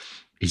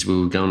is we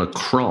will go on a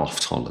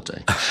craft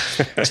holiday.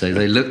 So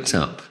they looked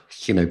up,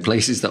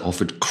 places that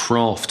offered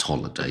craft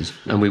holidays.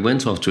 And we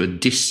went off to a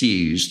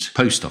disused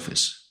post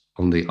office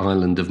on the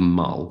island of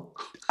Mull,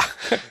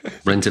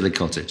 rented a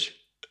cottage.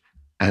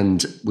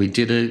 And we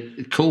did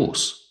a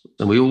course.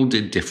 And we all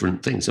did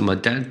different things. And my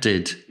dad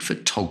did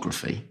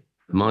photography.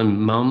 My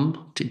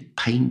mum did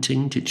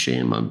painting, did she?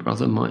 And my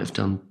brother might have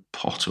done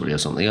pottery or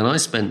something. And I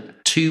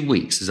spent 2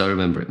 weeks, as I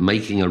remember it,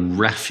 making a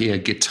raffia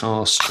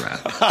guitar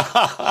strap.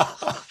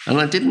 And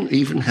I didn't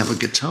even have a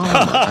guitar.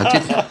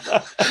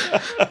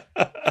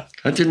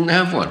 I didn't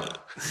have one.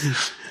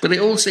 But it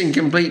all seemed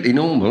completely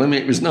normal. I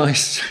mean, it was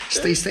nice. It's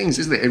these things,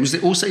 isn't it? It was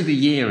also the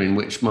year in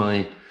which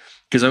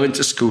because I went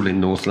to school in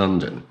North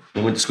London.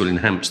 I went to school in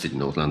Hampstead,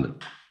 North London.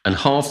 And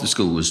half the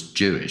school was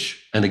Jewish.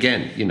 And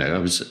again,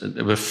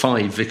 there were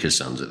 5 vicar's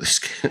sons at this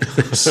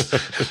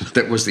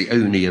that was the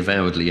only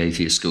avowedly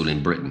atheist school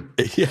in Britain.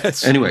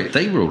 Yes. Anyway,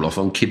 they were all off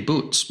on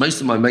kibbutz.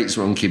 Most of my mates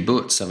were on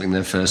kibbutz, having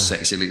their first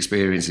sexual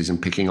experiences and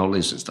picking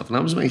olives and stuff. And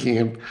I was making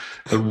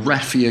a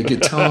raffia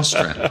guitar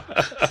strap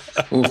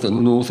off the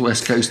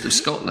northwest coast of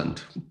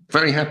Scotland.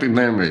 Very happy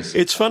memories.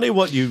 It's funny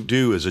what you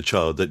do as a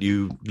child that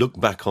you look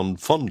back on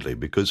fondly,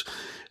 because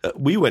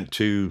we went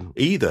to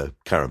either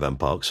caravan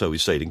parks, so we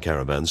stayed in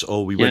caravans,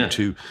 or we went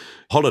to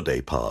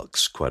holiday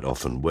parks quite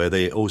often where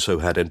they also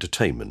had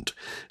entertainment.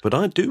 But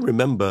I do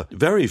remember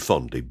very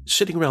fondly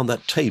sitting around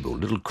that table,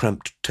 little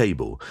cramped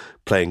table,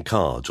 playing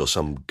cards or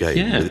some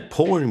game,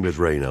 pouring with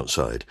rain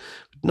outside,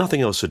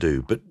 nothing else to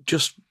do, but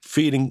just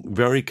feeling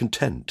very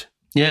content.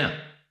 Yeah.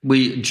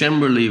 We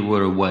generally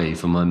were away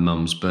for my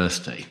mum's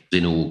birthday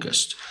in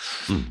August.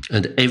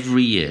 And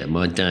every year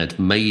my dad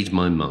made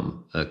my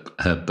mum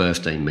her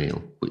birthday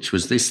meal, which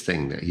was this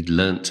thing that he'd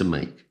learnt to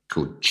make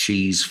called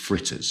cheese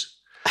fritters,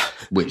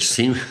 which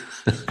seemed...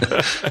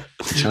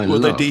 which I Were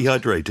loved. they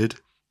dehydrated?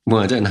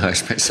 Well, I don't know. I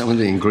expect some of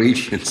the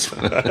ingredients.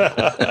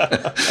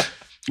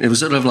 It was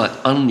sort of like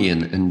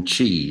onion and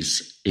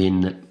cheese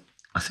in...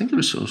 I think it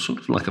was sort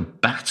of like a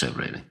batter,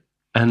 really.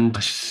 And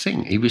I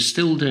think he was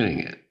still doing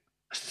it.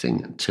 I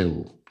think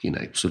until,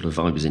 sort of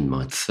I was in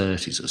my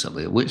 30s or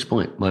something, at which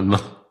point my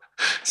mum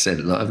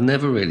said, look, I've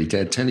never really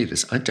dared tell you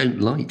this. I don't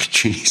like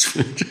cheese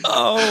food.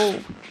 Oh.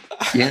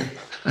 Yeah.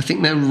 I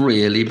think they're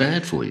really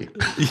bad for you.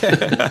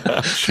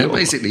 Yeah, sure. They're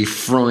basically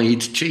fried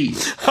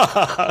cheese.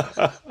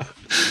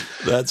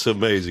 That's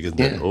amazing, isn't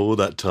it? All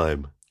that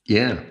time.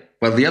 Yeah.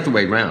 Well, the other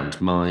way round,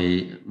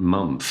 my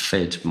mum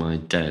fed my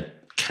dad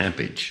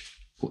cabbage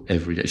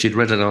every day. She'd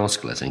read an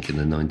article, I think, in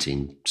the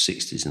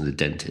 1960s in The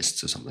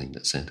Dentist or something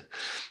that said,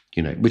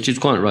 which is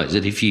quite right,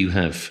 that if you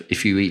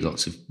eat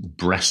lots of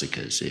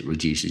brassicas, it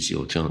reduces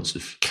your chance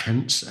of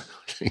cancer,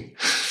 I think.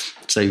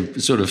 So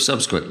sort of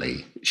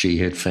subsequently, she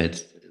had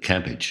fed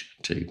cabbage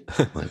to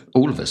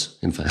all of us,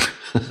 in fact.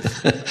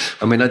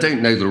 I mean, I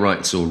don't know the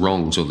rights or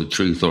wrongs or the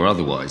truth or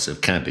otherwise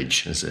of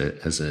cabbage as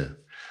a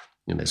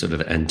sort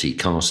of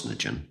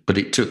anti-carcinogen, but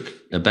it took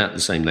about the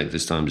same length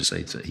of time to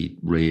say that he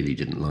really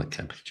didn't like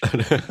cabbage.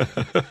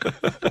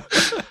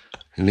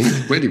 And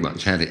he pretty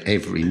much had it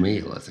every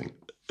meal, I think.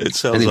 It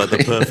sounds like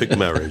the perfect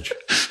marriage.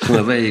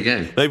 Well, there you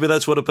go. Maybe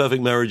that's what a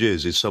perfect marriage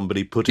is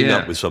somebody putting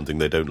up with something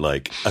they don't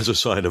like as a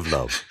sign of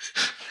love.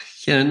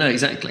 Yeah, no,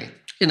 exactly.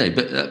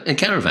 But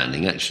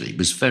caravanning actually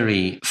was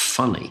very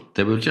funny.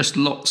 There were just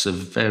lots of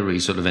very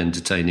sort of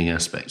entertaining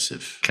aspects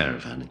of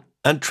caravanning.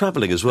 And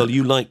travelling as well.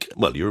 You're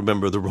a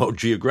member of the Royal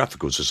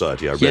Geographical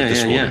Society, I read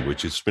this morning,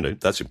 which is,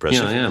 that's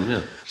impressive. Yeah, I am,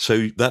 yeah.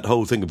 So that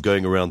whole thing of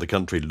going around the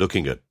country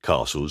looking at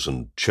castles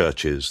and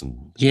churches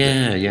and...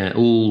 Yeah,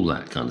 all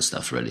that kind of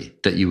stuff, really,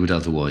 that you would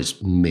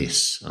otherwise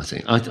miss, I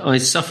think. I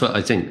suffer,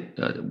 I think,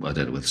 I don't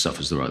know whether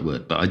suffer is the right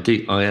word, but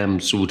I am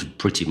sort of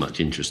pretty much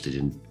interested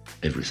in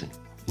everything.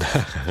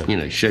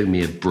 Show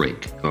me a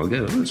brick. I'll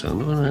go,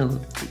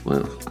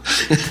 well,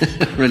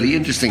 really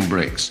interesting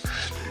bricks.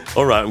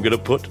 All right, I'm going to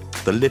put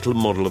the little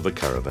model of a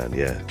caravan,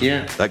 yeah.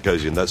 Yeah. That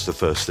goes in, that's the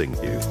first thing,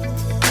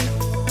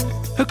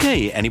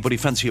 OK, anybody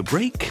fancy a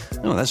break?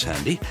 Oh, that's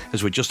handy,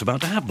 as we're just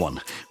about to have one,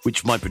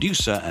 which my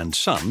producer and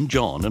son,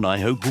 John, and I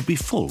hope will be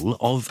full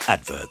of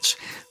adverts.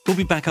 We'll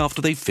be back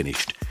after they've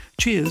finished.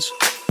 Cheers.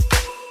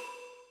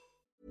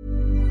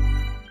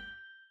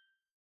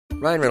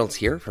 Ryan Reynolds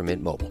here from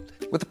Mint Mobile.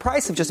 With the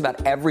price of just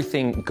about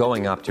everything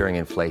going up during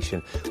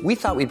inflation, we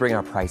thought we'd bring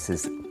our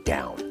prices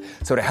down.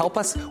 So to help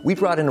us, we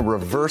brought in a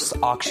reverse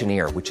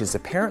auctioneer, which is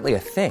apparently a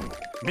thing.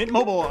 Mint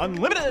Mobile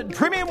Unlimited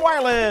Premium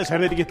Wireless. How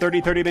to get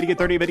 30, 30, bit to get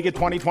 30, bit to get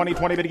 20, 20,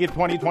 20, bit to get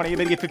 20, 20,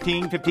 bit to get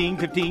 15, 15,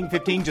 15,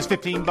 15, just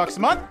 $15 a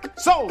month?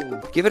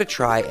 Sold! Give it a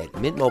try at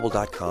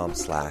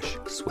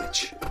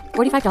mintmobile.com/switch.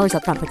 $45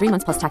 up front for 3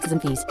 months plus taxes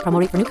and fees. Promo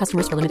rate for new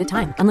customers for limited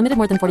time. Unlimited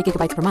more than 40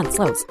 gigabytes per month.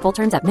 Slows full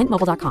terms at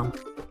mintmobile.com.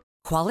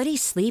 Quality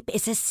sleep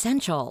is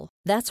essential.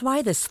 That's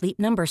why the Sleep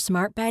Number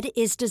Smart Bed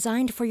is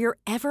designed for your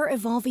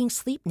ever-evolving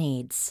sleep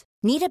needs.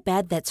 Need a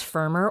bed that's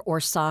firmer or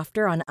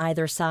softer on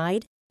either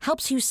side?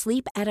 Helps you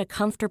sleep at a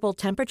comfortable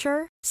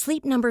temperature?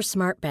 Sleep Number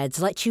Smart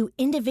Beds let you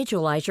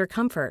individualize your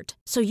comfort,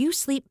 so you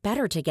sleep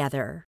better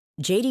together.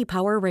 J.D.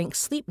 Power ranks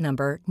Sleep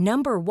Number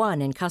number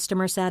 1 in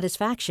customer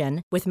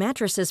satisfaction with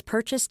mattresses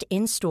purchased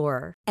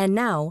in-store. And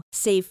now,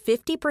 save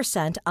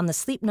 50% on the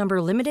Sleep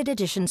Number Limited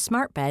Edition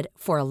Smart Bed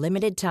for a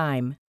limited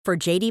time. For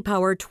J.D.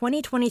 Power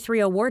 2023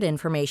 award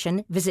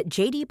information, visit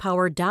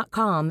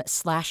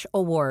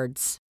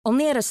jdpower.com/awards.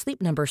 Only at a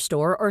Sleep Number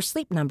store or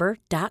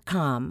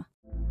sleepnumber.com.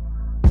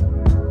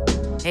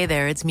 Hey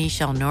there, it's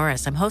Michelle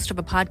Norris. I'm host of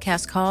a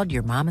podcast called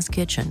Your Mama's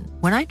Kitchen.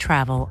 When I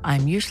travel,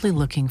 I'm usually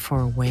looking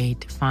for a way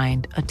to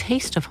find a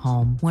taste of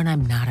home when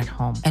I'm not at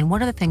home. And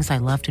one of the things I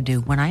love to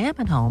do when I am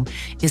at home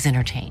is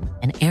entertain.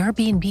 And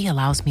Airbnb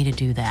allows me to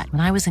do that.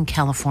 When I was in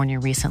California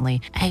recently,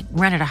 I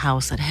rented a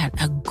house that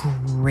had a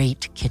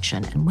great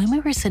kitchen. And when we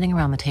were sitting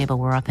around the table,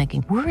 we were all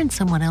thinking, we're in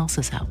someone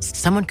else's house.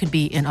 Someone could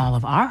be in all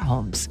of our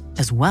homes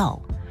as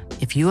well.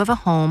 If you have a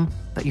home,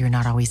 but you're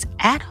not always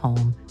at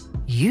home,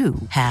 you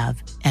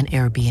have an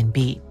Airbnb.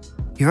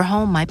 Your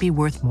home might be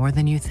worth more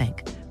than you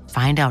think.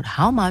 Find out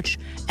how much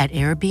at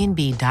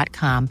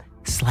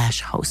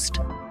airbnb.com/host.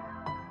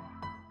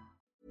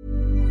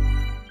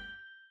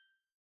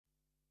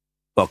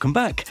 Welcome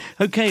back.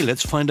 OK,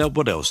 let's find out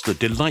what else the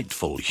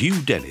delightful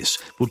Hugh Dennis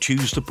will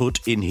choose to put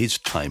in his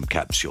time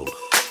capsule.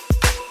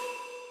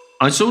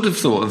 I sort of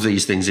thought of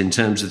these things in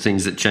terms of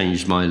things that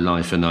changed my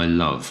life and I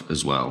love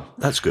as well.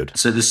 That's good.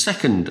 So the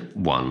second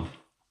one,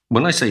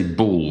 when I say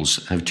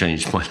balls have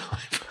changed my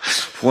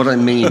life, what I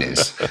mean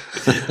is...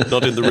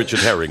 Not in the Richard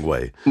Herring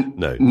way,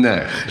 no.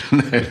 No.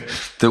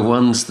 The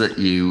ones that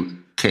you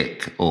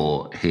kick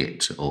or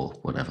hit or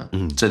whatever.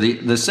 So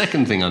the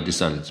second thing I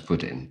decided to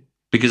put in,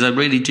 because I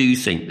really do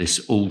think this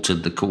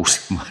altered the course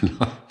of my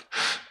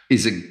life,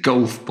 is a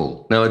golf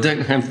ball. Now, I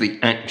don't have the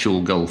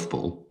actual golf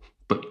ball,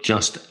 but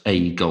just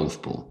a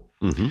golf ball.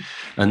 Mm-hmm.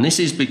 And this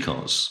is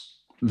because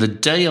the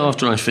day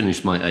after I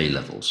finished my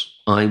A-levels,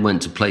 I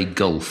went to play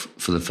golf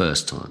for the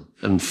first time.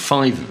 And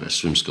 5 of us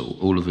from school,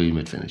 all of whom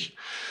had finished,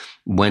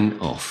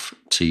 went off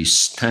to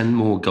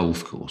Stanmore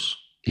Golf Course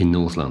in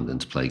North London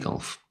to play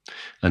golf.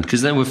 And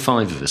because there were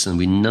 5 of us and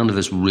none of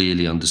us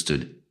really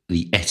understood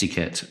the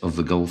etiquette of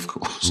the golf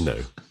course.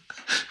 No.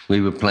 We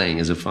were playing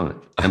as a 5.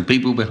 And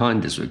people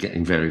behind us were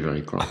getting very,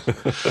 very cross.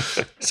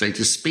 So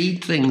to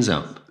speed things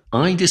up,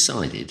 I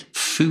decided,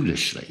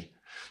 foolishly,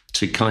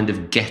 to kind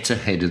of get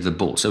ahead of the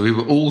ball. So we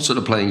were all sort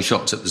of playing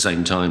shots at the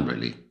same time,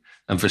 really.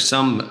 And for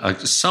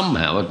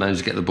somehow I'd managed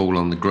to get the ball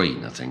on the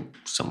green, I think,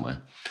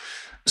 somewhere.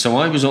 So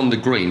I was on the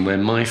green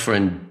when my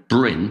friend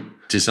Bryn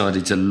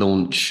decided to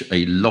launch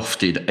a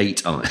lofted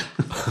 8-iron,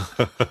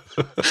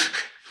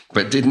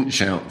 but didn't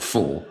shout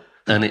 4,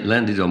 and it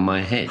landed on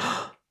my head.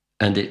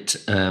 and it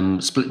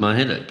split my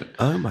head open.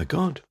 Oh, my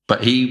God.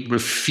 But he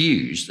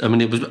refused. I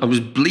mean, I was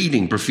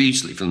bleeding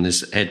profusely from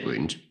this head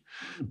wound,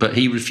 but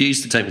he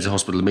refused to take me to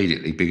hospital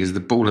immediately because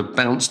the ball had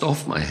bounced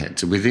off my head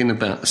to within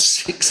about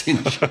 6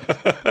 inches.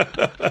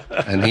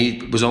 And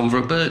he was on for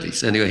a birdie.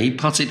 So anyway, he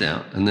putted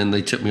out, and then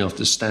they took me off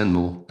to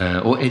Stanmore,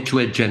 or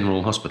Edgware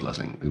General Hospital, I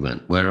think we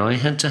went, where I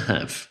had to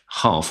have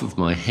half of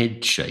my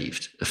head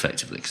shaved,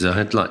 effectively, because I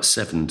had like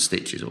 7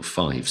 stitches or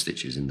 5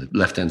 stitches in the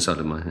left-hand side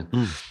of my head.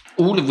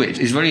 All of which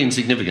is very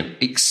insignificant,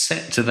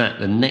 except to that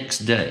the next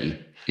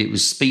day, it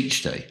was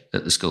speech day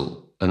at the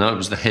school. And I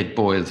was the head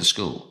boy of the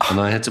school, and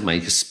I had to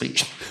make a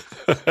speech.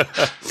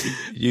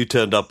 You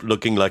turned up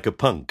looking like a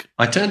punk.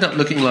 I turned up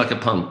looking like a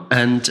punk,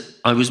 and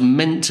I was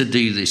meant to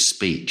do this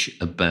speech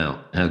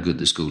about how good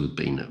the school had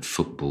been at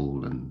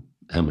football and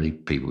how many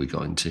people we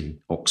got into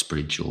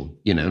Oxbridge or,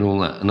 and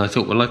all that. And I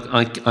thought, well,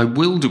 I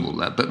will do all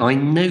that, but I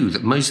know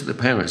that most of the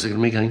parents are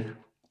going to be going,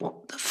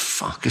 what the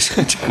fuck is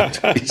it?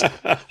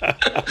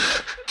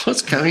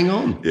 What's going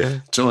on? Yeah.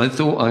 So I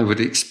thought I would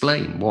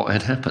explain what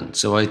had happened.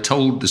 So I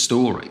told the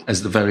story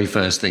as the very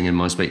first thing in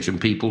my speech,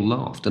 and people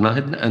laughed. And I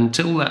hadn't,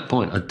 until that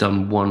point, I'd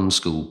done one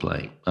school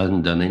play. I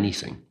hadn't done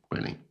anything,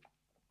 really.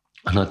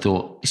 And I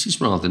thought, this is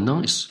rather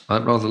nice. I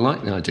rather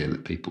like the idea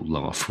that people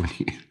laugh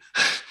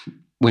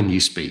when you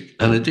speak.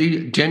 And I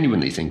do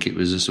genuinely think it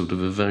was a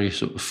very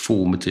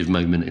formative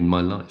moment in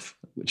my life,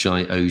 which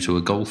I owe to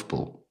a golf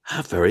ball.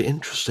 How very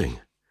interesting.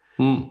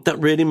 That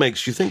really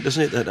makes you think,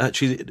 doesn't it? That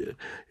actually, it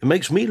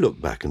makes me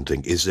look back and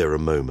think, is there a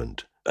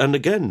moment? And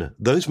again,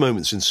 those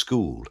moments in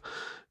school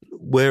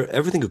where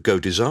everything could go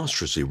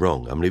disastrously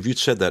wrong. I mean, if you'd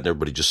said that and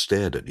everybody just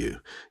stared at you,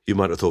 you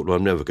might have thought, well,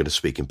 I'm never going to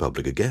speak in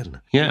public again.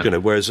 Yeah.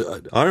 Whereas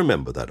I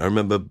remember that. I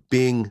remember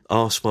being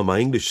asked by my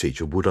English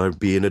teacher, would I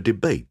be in a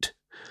debate?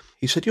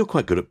 He said, you're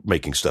quite good at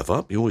making stuff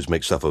up. You always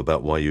make stuff up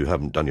about why you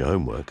haven't done your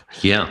homework.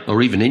 Yeah,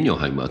 or even in your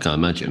homework, I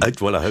imagine.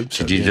 Well, I hope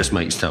so. Did you just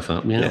make stuff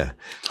up? Yeah.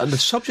 And the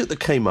subject that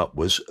came up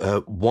was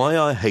why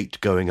I hate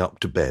going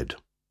up to bed.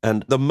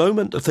 And the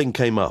moment the thing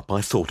came up,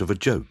 I thought of a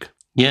joke.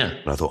 Yeah.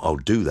 And I thought, I'll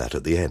do that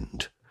at the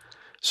end.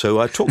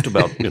 So I talked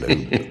about,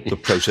 the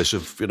process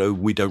of,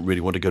 we don't really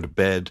want to go to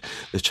bed.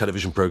 There's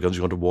television programs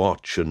you want to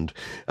watch, and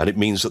it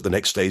means that the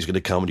next day is going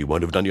to come and you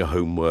won't have done your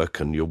homework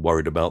and you're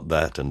worried about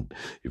that and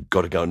you've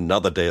got to go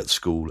another day at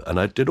school. And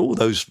I did all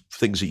those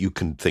things that you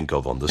can think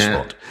of on the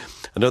spot.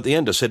 And at the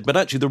end I said, but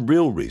actually the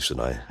real reason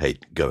I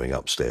hate going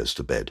upstairs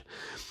to bed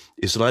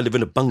is that I live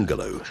in a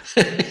bungalow.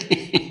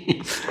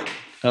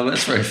 Oh,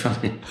 that's very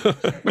funny.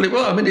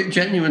 Well, it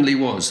genuinely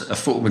was a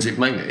formative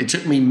moment. It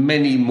took me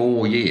many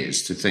more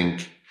years to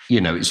think,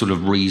 it's sort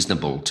of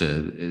reasonable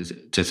to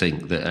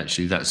think that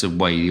actually that's a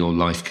way your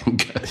life can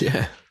go.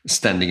 Yeah.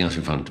 Standing up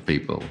in front of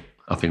people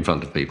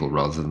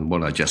rather than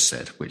what I just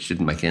said, which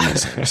didn't make any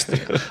sense.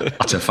 The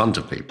utter fun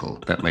of people,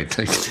 that made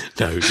things.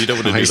 No, you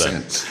don't want to do that.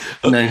 Sense.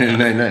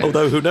 No.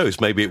 Although, who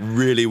knows, maybe it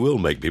really will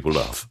make people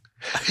laugh.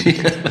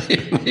 Yeah,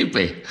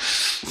 maybe.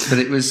 But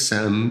it was...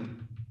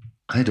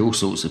 I had all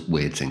sorts of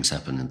weird things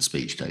happen in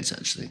speech days,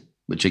 actually,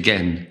 which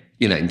again,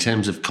 in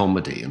terms of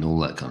comedy and all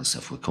that kind of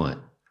stuff, were quite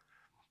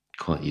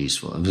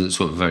useful. It was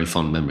sort of a very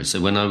fond memory. So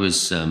when I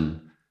was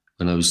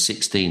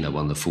 16, I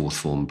won the 4th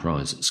form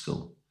prize at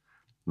school,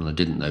 and I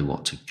didn't know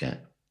what to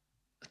get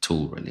at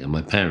all, really. And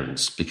my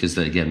parents, because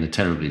they're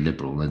terribly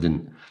liberal, they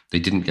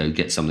didn't go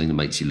get something that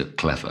makes you look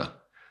clever.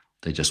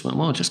 They just went,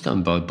 well, just go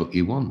and buy a book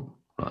you want.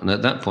 Right? And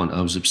at that point,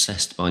 I was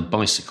obsessed by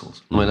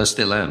bicycles. I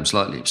still am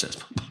slightly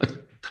obsessed by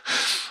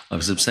I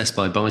was obsessed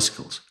by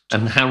bicycles.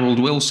 And Harold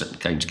Wilson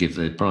came to give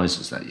the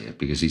prizes that year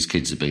because his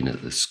kids had been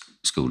at the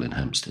school in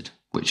Hampstead,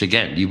 which,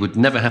 again, you would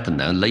never happen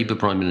now. Labour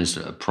Prime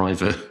Minister at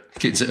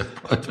kids at a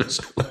private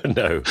school.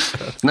 No.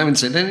 No one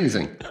said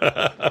anything.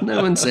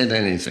 No one said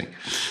anything.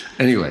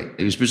 Anyway,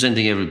 he was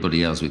presenting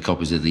everybody else with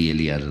copies of the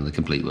Iliad and the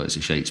complete works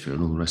of Shakespeare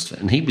and all the rest of it.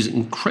 And he was an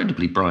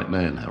incredibly bright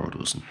man, Harold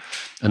Wilson.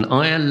 And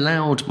I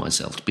allowed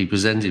myself to be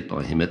presented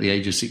by him at the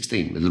age of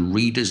 16 with a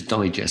Reader's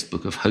Digest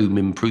book of home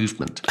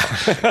improvement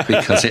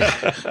because it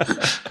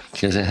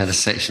had a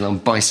section on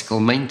bicycle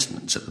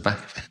maintenance at the back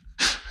of it.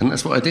 And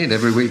that's what I did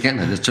every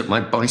weekend. I just took my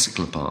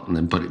bicycle apart and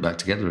then put it back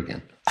together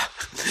again.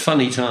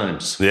 Funny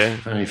times. Yeah.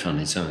 Very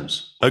funny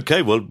times.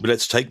 Okay, well,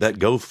 let's take that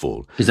golf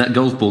ball. Is that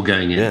golf ball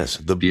going in? Yes,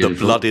 the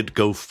blooded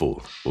golf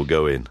ball will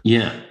go in.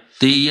 Yeah.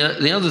 The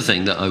other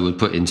thing that I would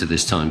put into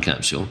this time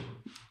capsule,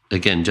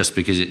 again, just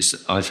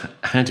because I've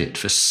had it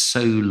for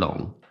so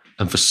long,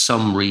 and for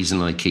some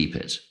reason I keep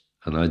it,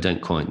 and I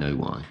don't quite know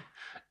why,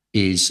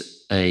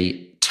 is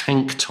a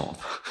tank top.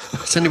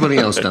 Has anybody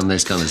else done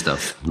this kind of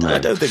stuff? No. I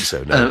don't think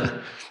so,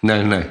 no.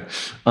 No.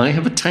 I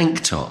have a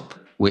tank top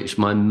which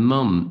my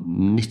mum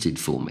knitted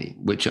for me,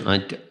 which I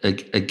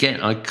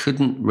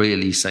couldn't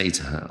really say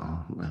to her,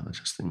 oh, no, I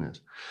just think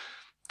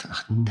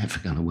I'm never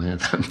going to wear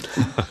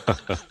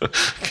that.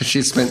 Because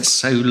she'd spent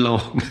so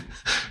long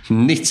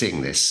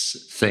knitting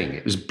this thing.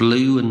 It was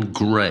blue and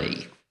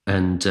grey.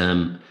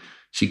 And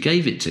she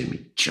gave it to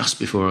me just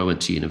before I went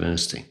to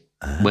university,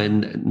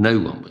 when no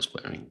one was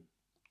wearing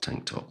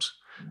tank tops,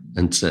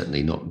 and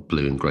certainly not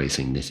blue and grey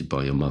thing knitted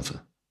by your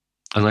mother.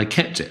 And I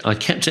kept it. I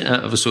kept it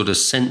out of a sort of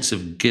sense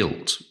of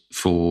guilt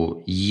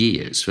for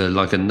years, for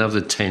like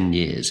another 10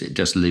 years. It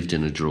just lived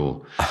in a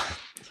drawer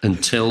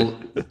until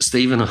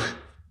Steve and I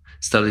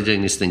started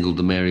doing this thing called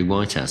the Mary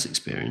Whitehouse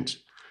Experience.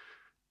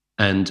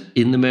 And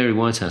in the Mary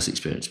Whitehouse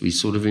Experience, we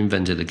sort of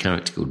invented a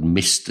character called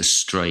Mr.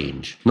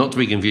 Strange, not to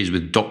be confused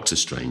with Dr.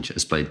 Strange,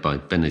 as played by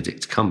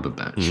Benedict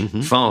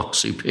Cumberbatch. Far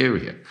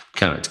superior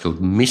character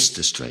called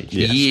Mr. Strange,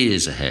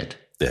 years ahead.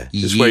 Yeah,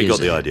 it's where he got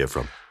the idea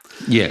from.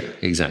 Yeah,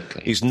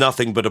 exactly. He's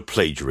nothing but a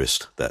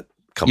plagiarist, that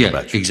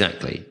Cumberbatch. Yeah,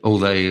 exactly.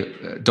 Although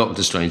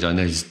Dr. Strange, I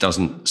noticed,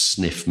 doesn't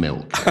sniff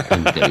milk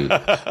and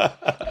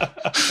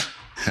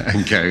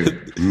go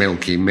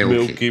milky,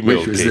 milky,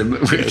 which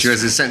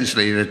was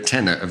essentially the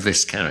tenor of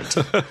this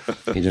character.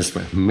 He just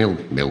went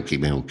milky.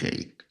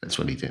 That's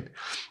what he did.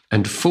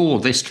 And for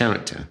this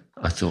character,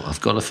 I thought, I've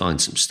got to find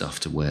some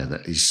stuff to wear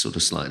that is sort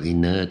of slightly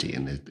nerdy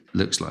and it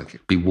looks like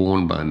it be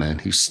worn by a man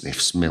who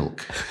sniffs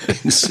milk in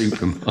the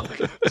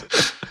supermarket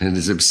and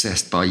is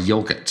obsessed by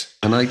yogurt.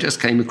 And I just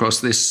came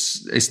across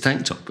this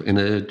tank top in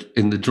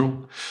the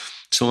drawer.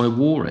 So I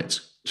wore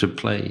it to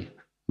play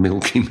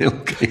Milky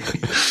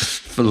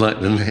for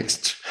like the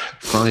next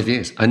 5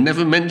 years. I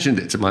never mentioned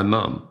it to my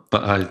mum,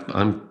 but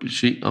I'm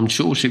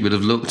sure she would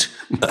have looked.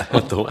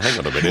 I thought, hang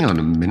on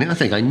a minute. I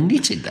think I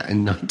knitted that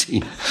in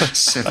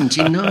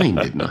 1979,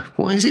 didn't I?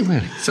 Why is he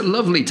wearing it? It's a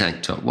lovely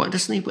tank top. Why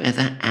doesn't he wear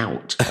that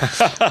out?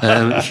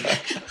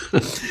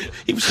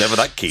 He was never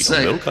that keen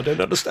on milk. I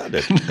don't understand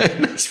it. No,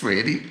 that's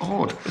really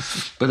odd.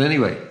 But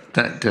anyway,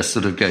 that just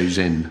sort of goes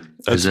in.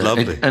 That's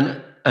lovely.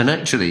 And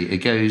actually, it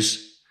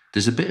goes...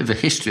 There's a bit of a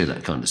history of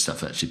that kind of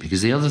stuff, actually,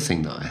 because the other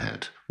thing that I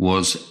had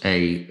was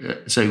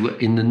so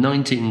in the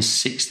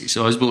 1960s,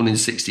 so I was born in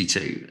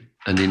 62,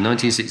 and in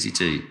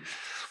 1962,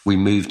 we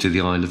moved to the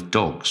Isle of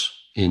Dogs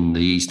in the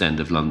East End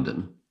of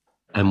London,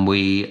 and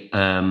we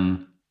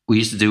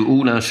used to do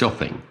all our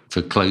shopping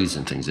for clothes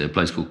and things at a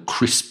place called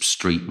Crisp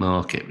Street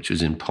Market, which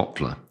was in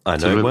Poplar. I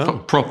know well.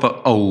 Proper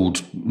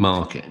old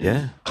market.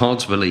 Yeah. Hard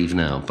to believe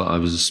now, but I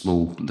was a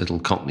small little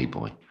Cockney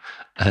boy.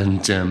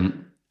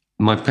 And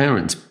my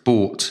parents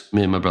bought,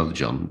 me and my brother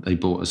John, they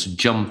bought us a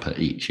jumper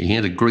each. He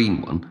had a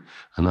green one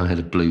and I had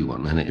a blue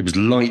one. And it was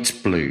light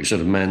blue,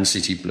 sort of Man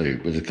City blue,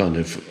 with a kind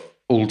of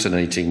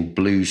alternating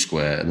blue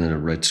square and then a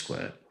red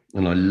square.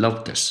 And I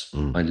loved this.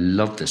 I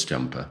loved this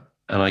jumper.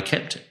 And I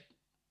kept it.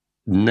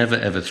 Never,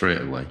 ever threw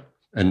it away.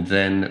 And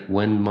then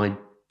when my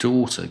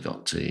daughter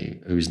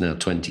who is now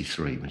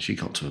 23, when she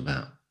got to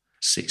about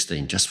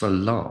 16, just for a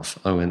laugh,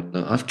 I went,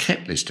 look, I've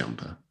kept this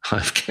jumper.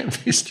 I've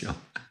kept this jumper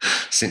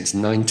since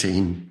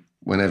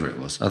whenever it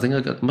was. I think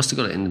I must have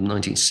got it in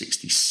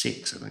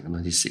 1966, I think, or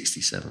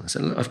 1967. I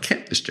said, look, I've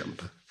kept this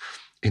jumper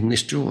in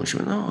this drawer. And she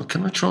went, oh,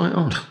 can I try it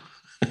on?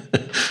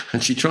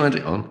 And she tried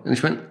it on, and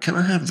she went, can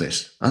I have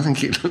this? I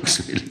think it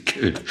looks really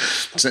good.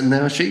 So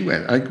now she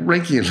went, I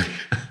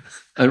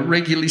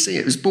regularly see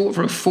it. It was bought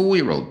for a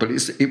 4-year-old, but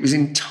it was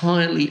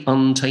entirely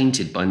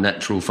untainted by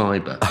natural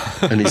fibre,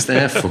 and it's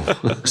therefore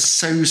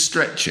so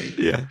stretchy.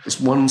 Yeah. It's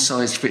one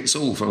size fits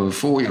all from a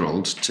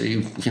 4-year-old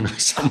to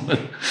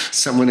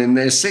someone in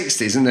their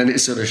 60s, and then it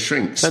sort of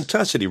shrinks.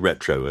 Fantastically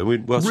retro. I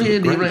mean,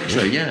 really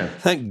retro, yeah.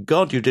 Thank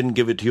God you didn't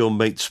give it to your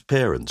mate's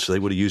parents. They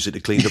would have used it to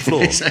clean the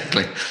floor.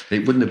 Exactly.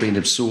 It wouldn't have been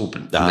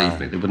absorbent, believe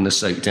me. They wouldn't have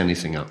soaked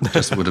anything up. It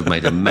just would have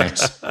made a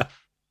mess.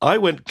 I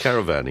went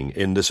caravanning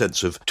in the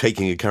sense of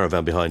taking a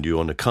caravan behind you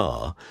on a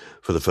car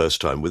for the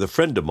first time with a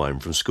friend of mine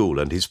from school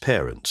and his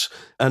parents.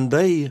 And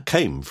they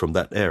came from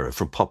that era,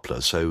 from Poplar.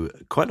 So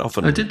quite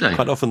often, did they?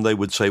 Quite often they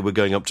would say, we're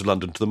going up to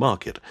London to the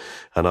market.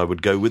 And I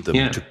would go with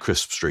them to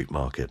Crisp Street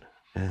Market.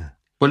 Yeah.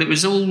 Well, it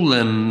was all...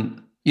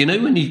 when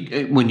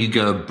you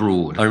go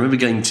abroad, I remember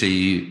going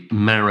to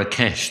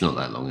Marrakesh not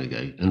that long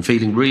ago and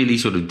feeling really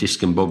sort of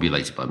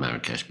discombobulated by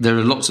Marrakesh. There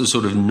are lots of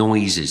sort of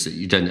noises that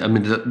you don't... I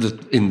mean,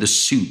 in the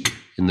souk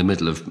in the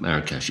middle of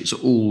Marrakesh, it's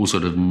all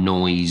sort of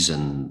noise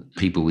and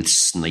people with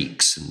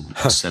snakes and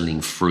selling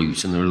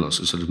fruit, and there are lots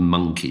of sort of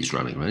monkeys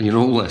running around,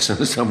 all that sort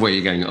of stuff where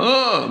you're going,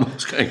 oh,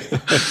 what's going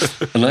on?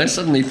 And I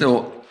suddenly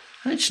thought...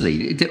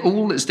 Actually,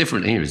 all that's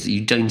different here is that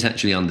you don't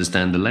actually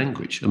understand the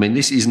language. I mean,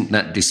 this isn't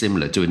that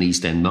dissimilar to an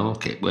East End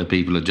market where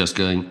people are just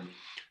going,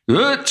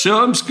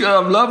 chums,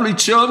 lovely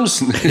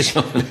chums, and there's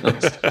someone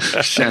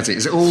else shouting.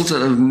 It's all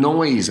sort of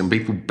noise and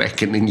people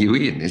beckoning you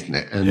in, isn't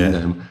it?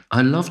 And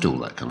I loved all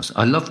that kind of stuff.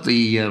 I love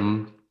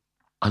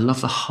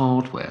the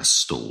hardware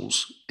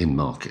stalls in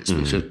markets,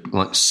 which are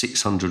like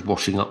 600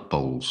 washing up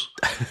bowls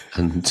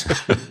and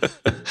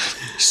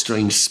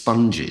strange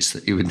sponges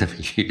that you would never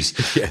use,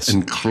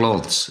 and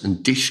cloths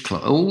and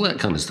dishcloth, all that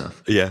kind of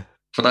stuff. Yeah.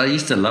 But I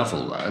used to love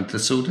all that. The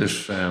sort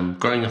of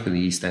growing up in the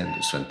East End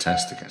was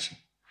fantastic, actually.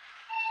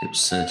 It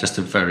was just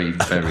a very,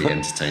 very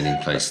entertaining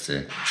place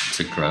to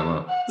grow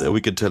up. Yeah, we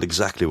can tell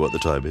exactly what the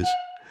time is.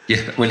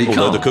 Yeah, well,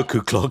 Although the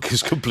cuckoo clock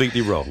is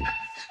completely wrong.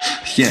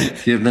 Yeah,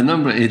 the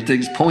number,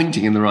 it's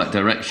pointing in the right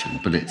direction,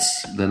 but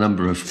it's the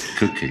number of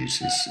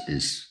cuckoos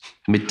is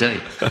midday.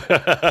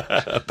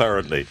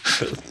 Apparently.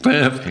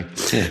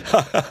 Perfect,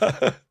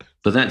 yeah.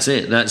 But that's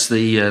it. That's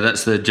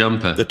the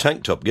jumper. The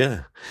tank top,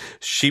 yeah.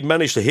 She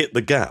managed to hit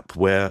the gap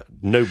where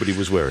nobody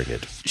was wearing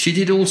it. She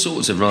did all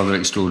sorts of rather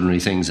extraordinary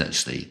things,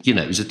 actually. You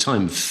know, it was a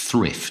time of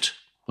thrift,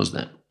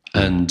 wasn't it?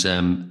 And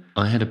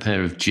I had a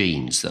pair of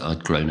jeans that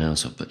I'd grown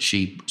out of, but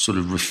she sort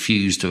of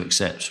refused to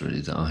accept,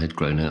 really, that I had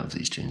grown out of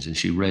these jeans. And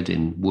she read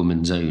in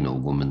Woman's Own or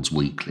Woman's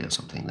Weekly or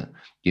something that,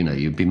 you know,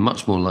 you'd be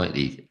much more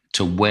likely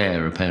to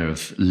wear a pair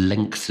of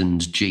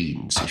lengthened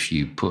jeans if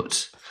you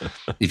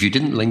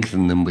didn't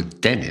lengthen them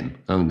with denim.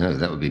 Oh no,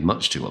 that would be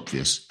much too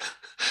obvious.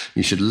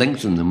 You should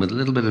lengthen them with a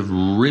little bit of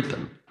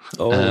ribbon,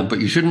 but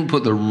you shouldn't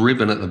put the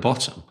ribbon at the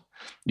bottom.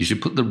 You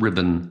should put the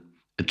ribbon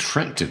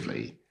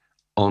attractively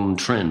on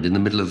trend in the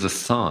middle of the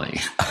thigh.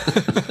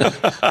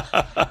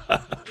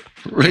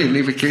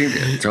 Really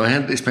peculiar. So I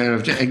had this pair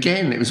of...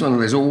 Again, it was one of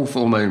those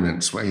awful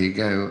moments where you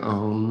go,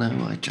 oh,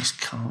 no, I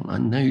just can't. I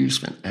know you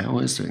spent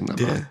hours doing that.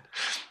 Yeah.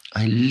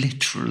 I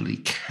literally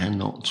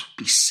cannot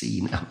be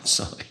seen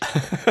outside.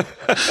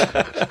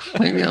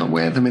 Maybe I'll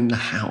wear them in the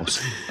house.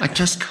 I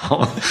just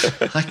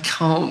can't. I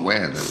can't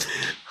wear them.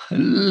 I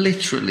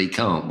literally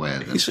can't wear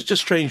them. He's such a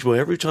strange boy.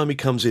 Every time he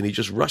comes in, he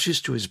just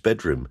rushes to his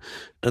bedroom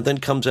and then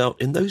comes out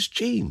in those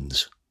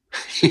jeans.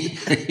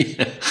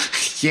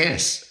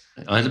 Yes.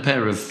 I had a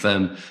pair of,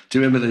 do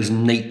you remember those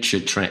nature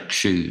track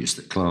shoes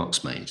that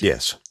Clark's made?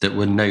 Yes. That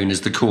were known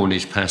as the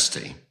Cornish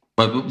pasty.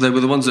 But they were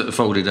the ones that were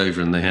folded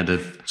over and they had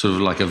a sort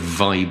of like a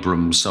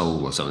Vibram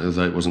sole or something,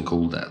 although it wasn't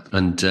called that.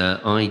 And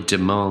I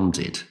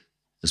demanded,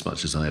 as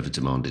much as I ever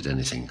demanded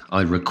anything,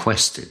 I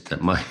requested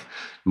that my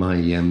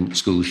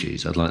school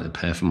shoes, I'd like a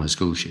pair for my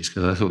school shoes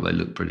because I thought they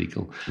looked pretty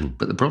cool.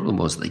 But the problem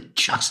was they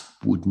just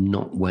would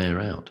not wear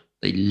out.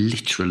 They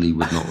literally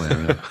would not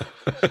wear out.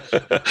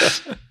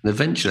 And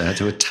eventually I had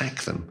to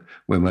attack them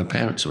where my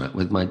parents were at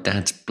with my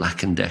dad's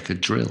Black & Decker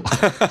drill.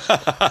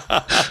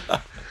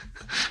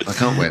 I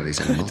can't wear these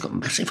anymore. I've got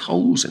massive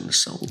holes in the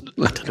sole.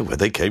 I don't know where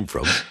they came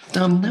from. I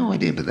have no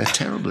idea, but they're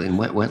terrible in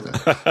wet weather.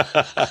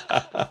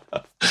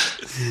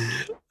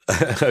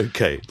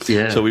 Okay.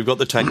 Yeah. So we've got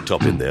the tank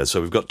top in there.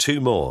 So we've got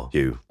two more,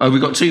 Hugh. Oh,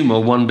 we've got two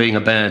more, one being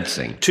a bad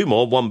thing. Two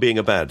more, one being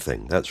a bad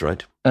thing. That's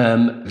right.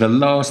 The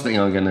last thing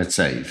I'm going to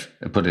save,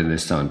 put in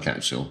this time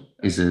capsule,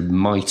 is a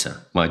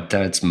mitre. My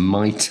dad's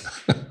mitre.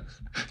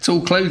 It's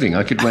all clothing.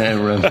 I could wear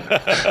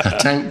a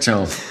tank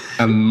top,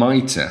 a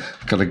mitre,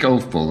 got a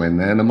golf ball in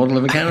there and a model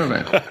of a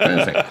caravan.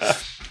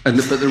 Perfect.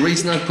 But the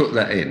reason I put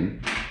that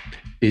in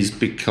is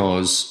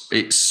because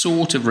it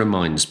sort of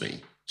reminds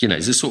me, you know,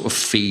 it's a sort of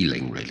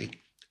feeling, really.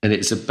 And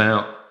it's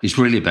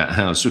really about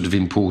how sort of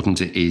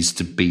important it is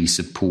to be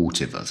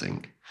supportive, I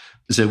think.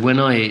 So when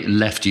I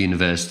left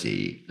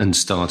university and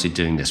started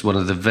doing this, one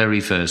of the very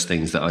first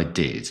things that I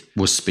did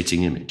was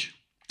Spitting Image.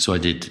 So I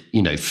did,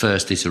 you know,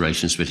 first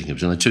iteration Spitting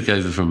Image, and I took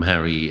over from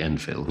Harry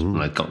Enfield, and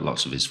I got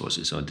lots of his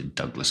voices. So I did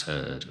Douglas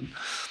Hurd and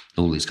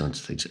all these kinds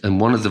of things. And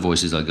one of the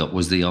voices I got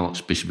was the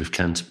Archbishop of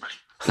Canterbury,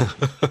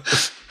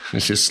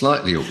 which is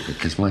slightly awkward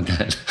because my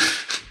dad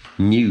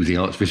knew the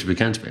Archbishop of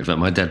Canterbury. In fact,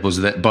 my dad was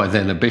by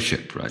then a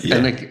bishop, right? Yeah.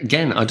 And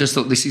again, I just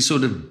thought this is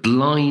sort of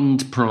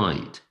blind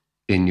pride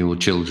in your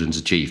children's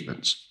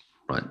achievements,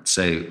 right?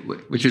 So,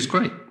 which is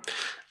great.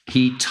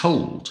 He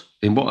told,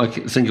 in what I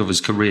think of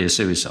as career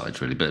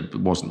suicide, really, but it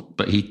wasn't.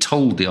 But he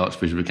told the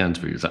Archbishop of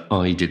Canterbury that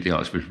I did the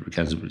Archbishop of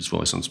Canterbury's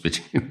voice on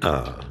Spitting Image.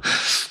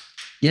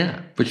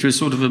 Yeah, which was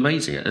sort of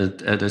amazing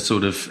at a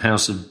sort of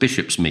House of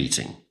Bishops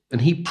meeting.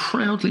 And he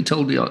proudly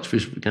told the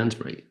Archbishop of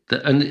Canterbury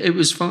that, and it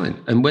was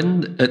fine. And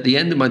when, at the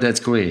end of my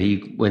dad's career,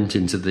 he went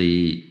into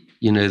the,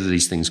 you know,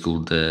 these things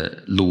called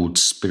the Lord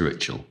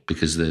Spiritual,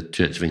 because the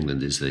Church of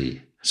England is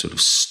the sort of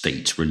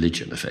state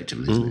religion,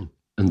 effectively, isn't it?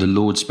 And the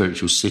Lord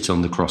Spiritual sit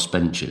on the cross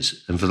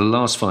benches. And for the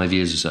last 5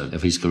 years or so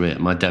of his career,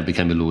 my dad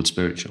became a Lord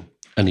Spiritual.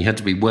 And he had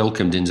to be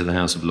welcomed into the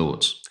House of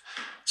Lords.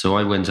 So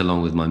I went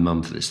along with my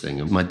mum for this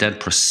thing. And my dad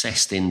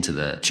processed into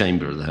the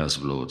chamber of the House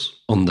of Lords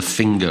on the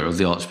finger of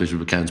the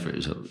Archbishop of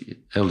Canterbury. So he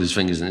held his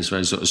fingers in this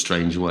very sort of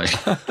strange way.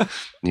 And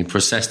he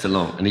processed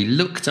along. And he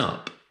looked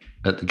up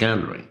at the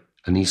gallery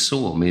and he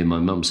saw me and my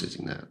mum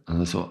sitting there.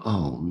 And I thought,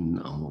 oh,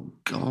 no,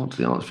 God,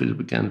 the Archbishop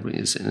of Canterbury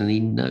is sitting. And he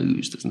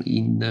knows, doesn't he?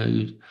 He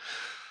knows.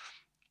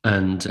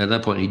 And at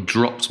that point, he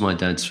dropped my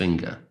dad's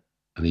finger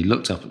and he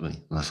looked up at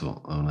me. And I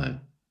thought, oh, no.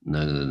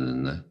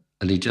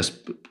 And he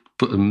just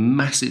put a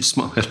massive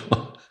smile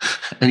on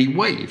and he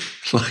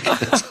waved like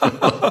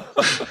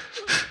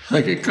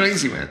a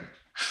crazy man.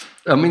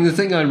 I mean, the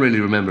thing I really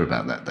remember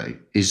about that day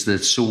is the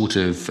sort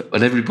of,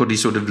 and everybody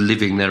sort of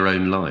living their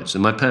own lives.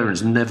 And my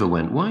parents never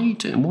went, why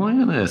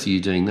on earth are you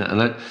doing that?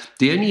 And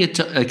the only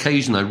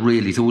occasion I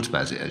really thought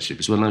about it, actually,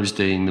 was when I was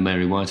doing the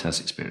Mary Whitehouse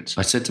experience.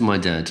 I said to my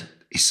dad,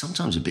 it's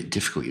sometimes a bit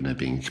difficult, you know,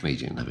 being a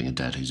comedian and having a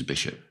dad who's a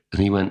bishop.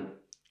 And he went,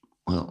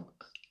 well,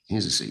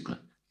 here's a secret.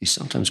 It's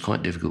sometimes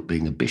quite difficult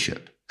being a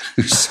bishop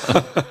who's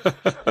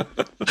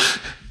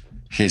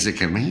a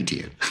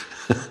comedian.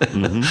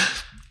 Mm-hmm.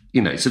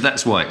 You know, so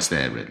that's why it's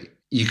there, really.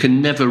 You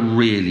can never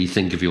really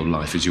think of your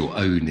life as your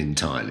own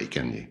entirely,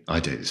 can you? I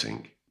don't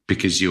think.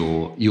 Because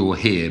you're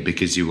here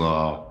because you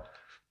are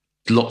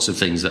lots of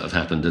things that have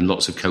happened and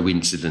lots of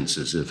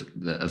coincidences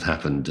that have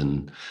happened,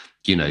 and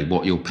you know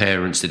what your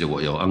parents did or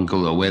what your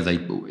uncle or where they,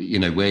 you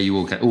know, where you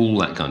all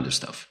that kind of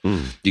stuff.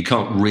 You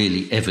can't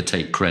really ever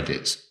take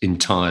credit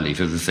entirely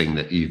for the thing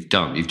that you've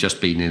done. You've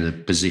just been in a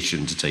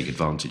position to take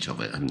advantage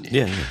of it, haven't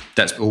you? Yeah.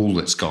 That's all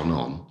that's gone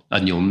on,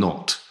 and you're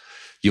not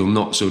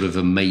sort of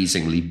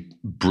amazingly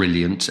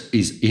brilliant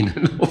is in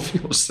and of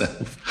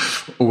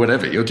yourself or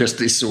whatever. You're just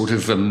this sort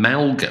of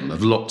amalgam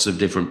of lots of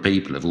different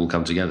people have all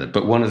come together.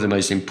 But one of the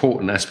most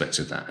important aspects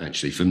of that,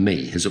 actually, for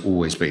me, has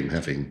always been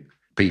having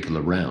people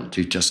around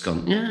who've just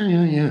gone,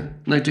 yeah,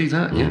 no, do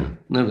that,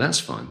 no,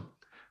 that's fine.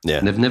 Yeah.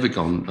 And they've never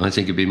gone, I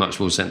think it'd be much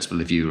more sensible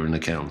if you were an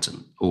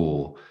accountant,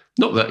 or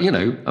not that, you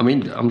know, I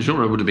mean, I'm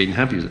sure I would have been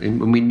happy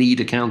when we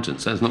need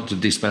accountants. That's not to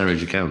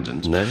disparage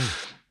accountants. No.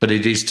 But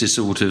it is to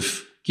sort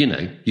of, you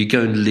know, you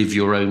go and live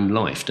your own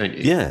life, don't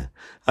you? Yeah.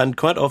 And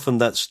quite often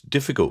that's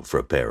difficult for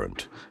a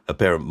parent. A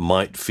parent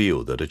might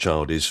feel that a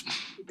child is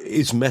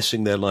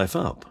messing their life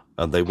up,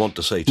 and they want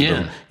to say to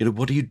them, you know,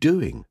 what are you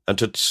doing? And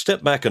to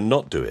step back and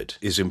not do it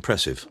is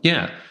impressive.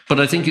 Yeah. But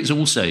I think it's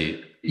also,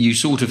 you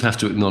sort of have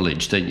to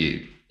acknowledge, don't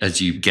you,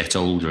 as you get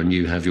older and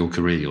you have your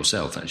career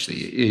yourself, actually,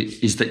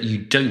 is that you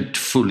don't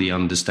fully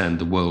understand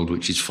the world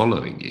which is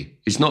following you.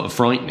 It's not a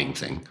frightening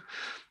thing.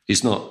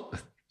 It's not,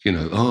 you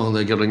know, oh,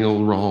 they're getting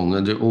all wrong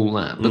and all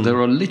that. But there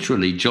are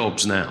literally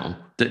jobs now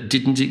that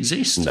didn't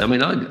exist. No. I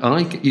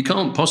mean, you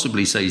can't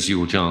possibly say to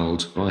your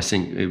child, I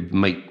think it would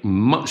make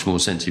much more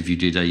sense if you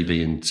did A,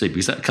 B, and C,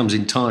 because that comes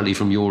entirely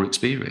from your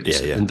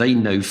experience. Yeah. And they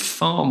know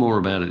far more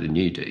about it than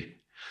you do.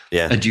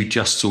 Yeah. And you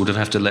just sort of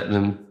have to let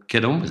them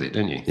get on with it,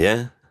 don't you?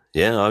 Yeah.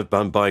 Yeah,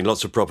 I'm buying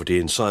lots of property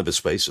in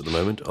cyberspace at the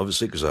moment,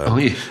 obviously, because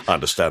I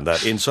understand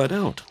that inside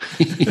out.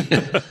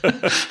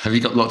 Have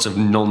you got lots of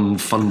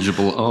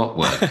non-fungible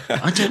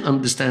artwork? I don't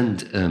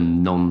understand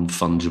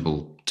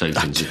non-fungible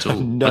tokens at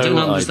all. I don't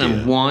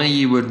understand why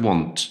you would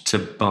want to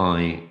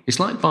buy... It's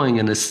like buying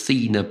an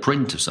Athena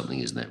print of something,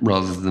 isn't it?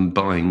 Rather than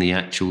buying the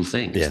actual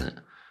thing, isn't it?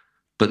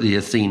 But the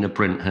Athena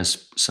print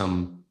has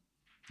some...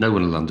 No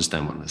one will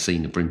understand what an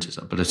Athena print is,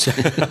 but it's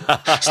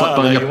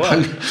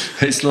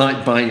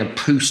like buying a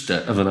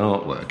poster of an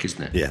artwork,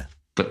 isn't it? Yeah.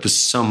 But for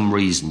some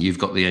reason, you've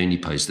got the only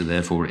poster,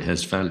 therefore it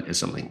has value or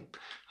something.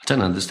 I don't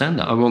understand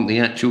that. I want the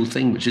actual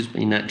thing which has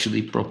been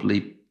actually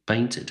properly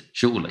painted,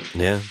 surely.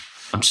 Yeah.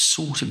 I'm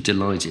sort of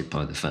delighted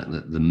by the fact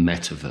that the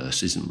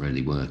metaverse isn't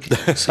really working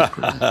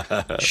secretly.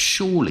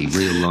 Surely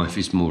real life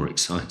is more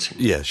exciting.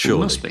 Yeah, surely.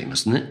 It must be,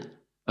 mustn't it?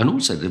 And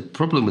also, the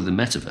problem with the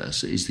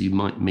metaverse is that you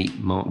might meet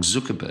Mark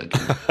Zuckerberg,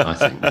 I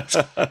think.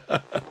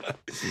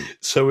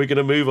 So we're going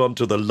to move on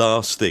to the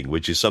last thing,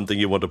 which is something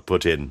you want to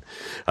put in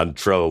and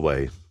throw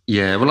away.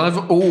 Yeah, well,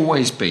 I've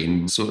always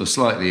been sort of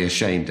slightly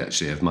ashamed,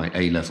 actually, of my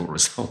A-level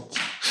results.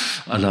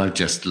 And I'm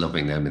just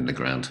loving them in the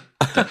ground.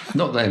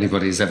 Not that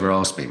anybody's ever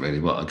asked me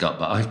really what I got,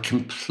 but I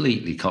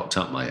completely cocked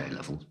up my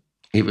A-level.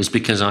 It was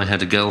because I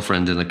had a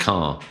girlfriend in a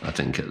car, I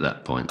think, at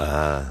that point.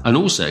 And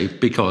also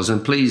because,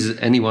 and please,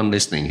 anyone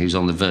listening who's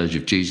on the verge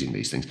of choosing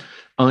these things,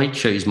 I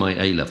chose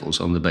my A-levels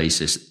on the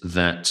basis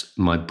that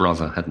my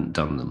brother hadn't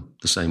done them,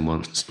 the same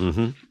ones.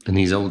 Mm-hmm. And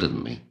he's older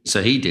than me.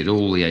 So he did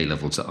all the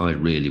A-levels that I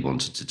really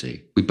wanted to do.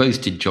 We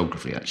both did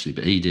geography, actually,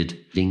 but he did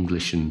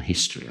English and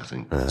history, I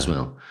think, as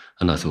well.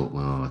 And I thought,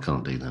 well, I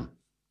can't do them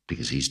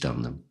because he's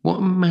done them. What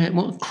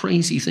a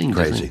crazy thing.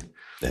 Crazy.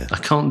 Yeah. I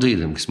can't do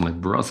them because my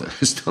brother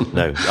has done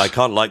them. No, I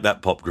can't like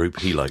that pop group.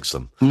 He likes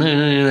them.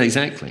 No,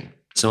 exactly.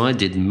 So I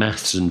did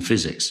maths and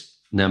physics.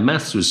 Now,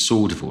 maths was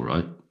sort of all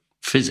right.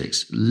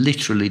 Physics,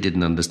 literally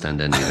didn't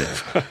understand any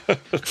of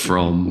it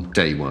from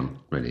day one,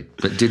 really.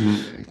 But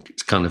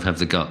didn't kind of have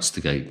the guts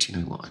to go, do you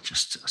know what, I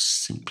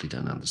simply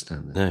don't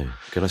understand that. No.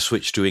 Can I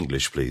switch to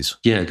English, please?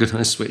 Yeah, could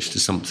I switch to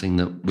something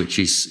which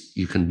is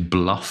you can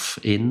bluff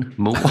in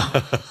more?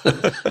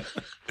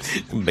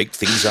 Make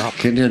things up.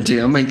 I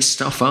make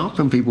stuff up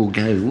and people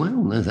go, well,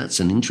 no,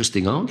 that's an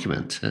interesting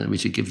argument. We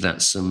should give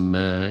that some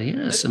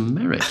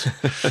merit.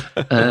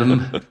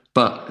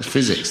 But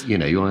physics,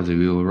 either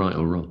you were right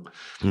or wrong.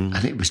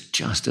 And it was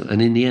just,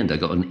 and in the end, I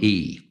got an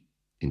E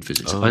in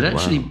physics. I'd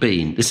actually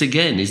been, this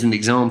again is an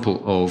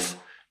example of,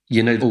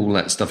 all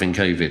that stuff in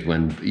COVID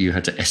when you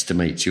had to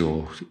estimate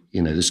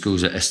the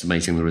schools are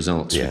estimating the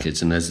results for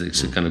kids and there's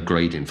this kind of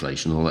grade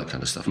inflation, all that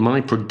kind of stuff.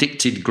 My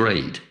predicted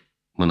grade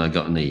when I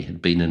got an E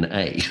had been an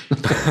A.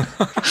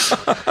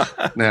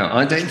 Now,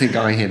 I don't think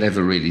I had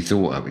ever really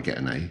thought I would get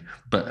an A,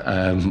 but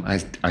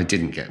I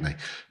didn't get an A.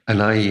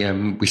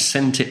 And we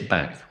sent it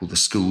back, or the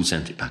school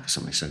sent it back or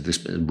something, so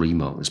this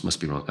remark, this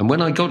must be wrong. And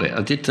when I got it,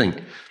 I did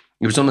think,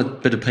 it was on a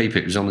bit of paper,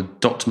 it was on a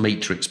dot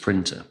matrix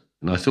printer.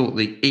 And I thought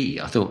they've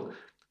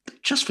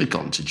just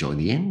forgotten to join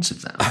the ends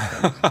of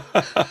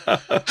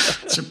that.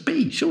 It's a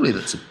B, surely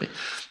that's a B.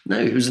 No,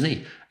 it was an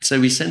E. So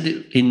we sent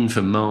it in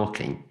for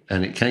marking,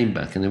 and it came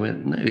back, and they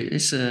went, no,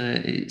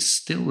 it's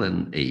still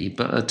an E,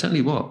 but I tell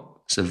you what,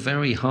 it's a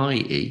very high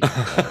E.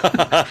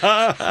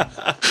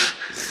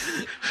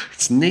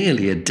 It's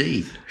nearly a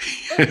D.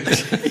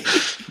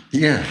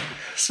 Yeah.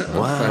 So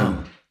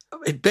wow.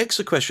 it begs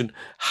the question,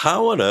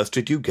 how on earth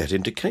did you get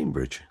into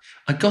Cambridge?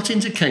 I got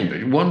into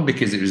Cambridge, one,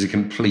 because it was a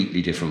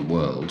completely different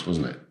world,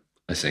 wasn't it,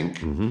 I think?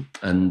 Mm-hmm.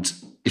 And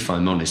if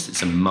I'm honest,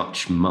 it's a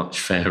much, much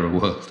fairer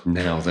world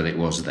now than it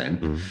was then.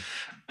 Mm-hmm.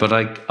 But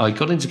I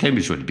got into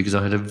Cambridge really because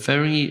I had a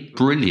very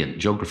brilliant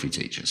geography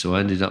teacher. So I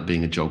ended up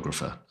being a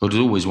geographer. I'd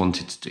always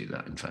wanted to do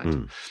that, in fact.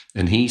 Mm.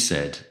 And he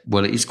said,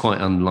 well, it is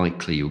quite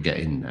unlikely you'll get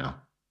in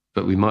now,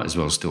 but we might as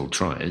well still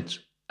try it.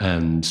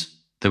 And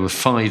there were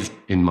 5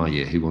 in my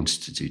year who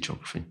wanted to do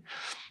geography. And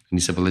he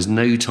said, well, there's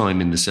no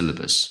time in the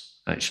syllabus,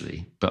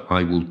 actually, but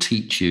I will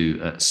teach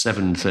you at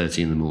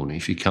 7:30 in the morning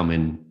if you come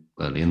in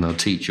early, and I'll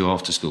teach you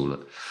after school at,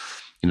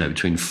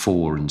 between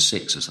 4 and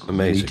 6 or something.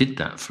 Amazing. And he did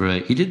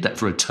that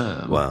for a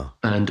term. Wow.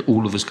 And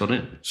all of us got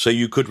in. So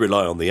you could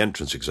rely on the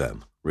entrance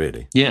exam,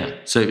 really? Yeah.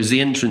 So it was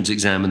the entrance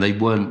exam, and they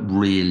weren't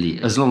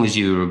really, as long as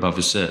you were above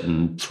a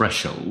certain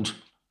threshold,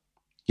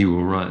 you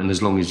were all right. And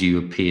as long as you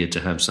appeared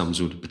to have some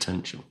sort of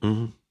potential.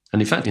 Mm-hmm.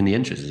 And in fact, in the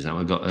entrance exam,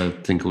 I got a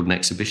thing called an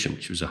exhibition,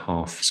 which was a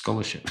half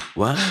scholarship.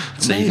 Wow.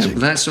 So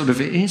it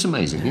is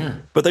amazing, yeah.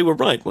 But they were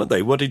right, weren't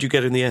they? What did you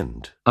get in the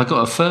end? I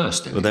got a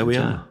first. Well, there we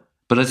are.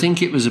 But I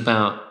think it was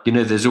about,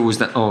 there's always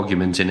that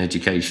argument in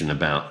education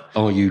about,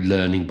 are you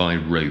learning by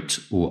rote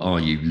or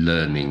are you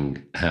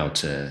learning how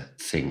to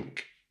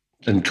think?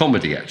 And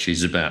comedy actually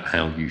is about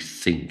how you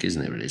think,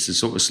 isn't it? It's a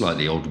sort of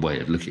slightly odd way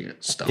of looking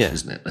at stuff,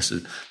 isn't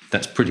it?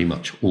 That's pretty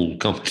much all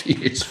comedy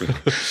is.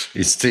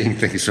 It's seeing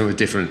things from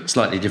a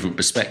slightly different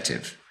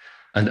perspective.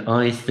 And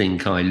I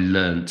think I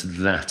learnt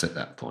that at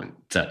that point,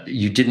 that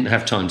you didn't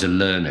have time to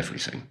learn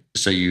everything.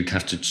 So you'd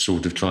have to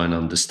sort of try and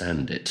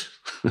understand it.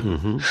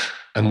 Mm-hmm.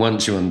 And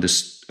once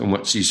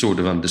you sort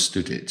of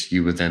understood it,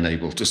 you were then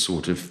able to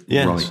sort of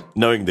write.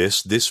 Knowing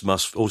this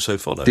must also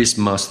follow. This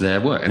must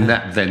there work. And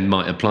that then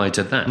might apply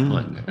to that,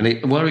 mightn't it? And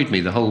it worried me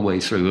the whole way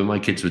through when my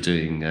kids were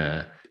doing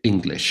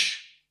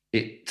English.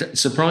 It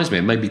surprised me,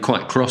 and made me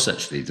quite cross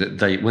actually,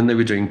 that when they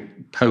were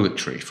doing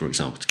poetry, for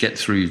example, to get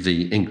through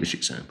the English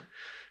exam,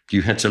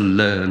 you had to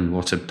learn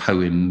what a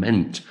poem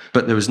meant.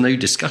 But there was no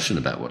discussion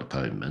about what a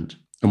poem meant.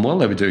 And while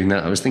they were doing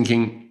that, I was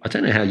thinking, I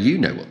don't know how you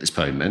know what this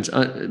poem means.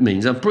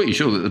 I'm pretty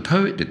sure that the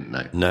poet didn't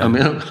know. No. I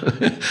mean,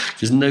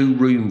 there's no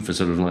room for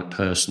sort of like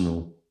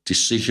personal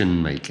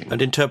decision-making.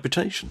 And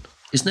interpretation.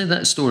 Isn't there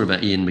that story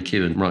about Ian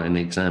McEwan writing an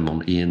exam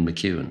on Ian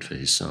McEwan for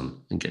his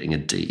son and getting a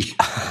D?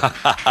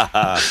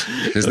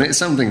 Isn't it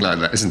something like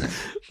that, isn't it?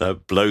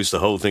 That blows the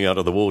whole thing out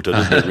of the water,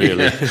 doesn't it,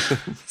 really?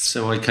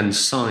 So I can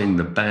sign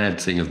the bad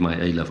thing of my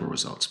A-level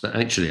results. But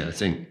actually, I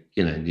think,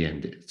 in the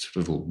end, it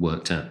sort of all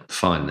worked out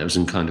fine. There was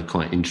some kind of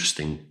quite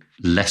interesting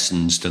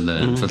lessons to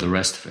learn for the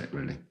rest of it,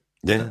 really,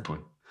 at that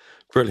point.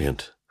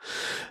 Brilliant.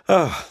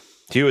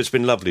 Hugh, it's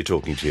been lovely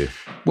talking to you.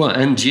 Well,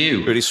 and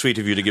you. Really sweet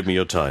of you to give me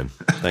your time.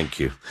 Thank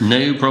you.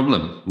 No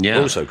problem.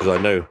 Yeah. Also, because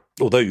I know,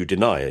 although you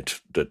deny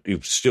it, that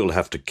you still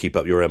have to keep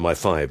up your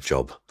MI5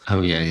 job. Oh,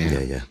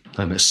 yeah.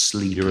 I'm a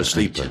sleeper. You're a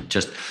sleeper.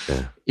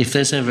 If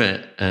there's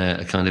ever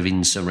a kind of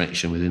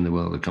insurrection within the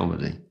world of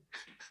comedy,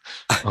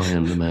 I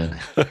am the man.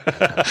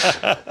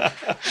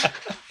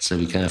 So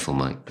be careful,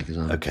 Mike, because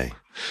I'm... Okay.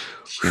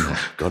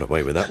 Got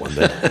away with that one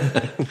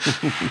then.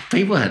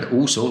 People had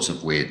all sorts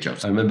of weird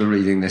jobs. I remember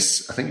reading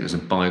this, I think it was a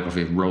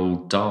biography of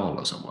Roald Dahl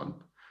or someone,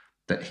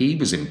 that he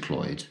was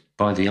employed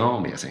by the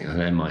army, I think, at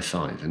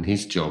MI5, and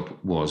his job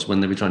was, when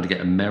they were trying to get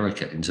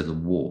America into the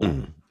war,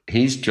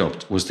 his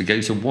job was to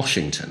go to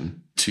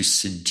Washington to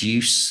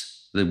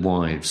seduce the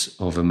wives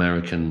of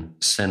American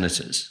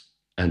senators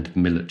and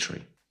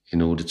military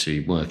in order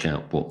to work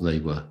out what they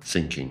were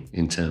thinking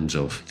in terms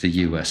of the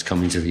US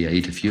coming to the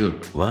aid of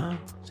Europe. Wow.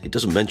 It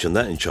doesn't mention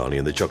that in Charlie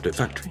and the Chocolate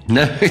Factory.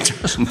 No, it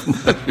doesn't.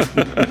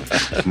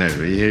 No,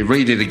 you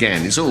read it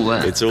again. It's all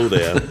there. It's all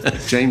there.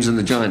 James and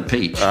the Giant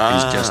Peach is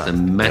just a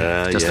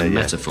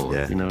metaphor.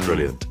 Yeah.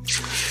 Brilliant.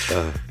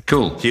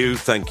 Cool. Hugh,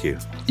 thank you.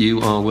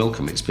 You are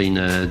welcome. It's been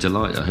a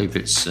delight. I hope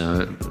it's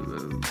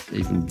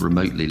even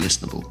remotely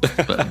listenable.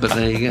 But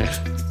there you go.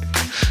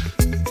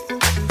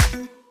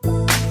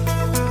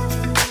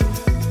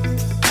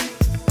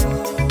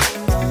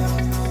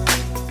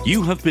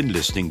 You have been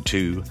listening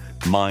to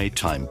My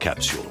Time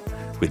Capsule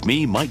with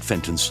me, Mike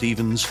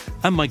Fenton-Stevens,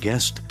 and my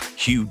guest,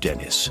 Hugh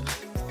Dennis.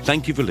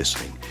 Thank you for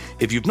listening.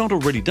 If you've not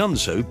already done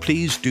so,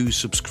 please do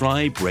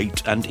subscribe,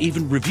 rate, and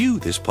even review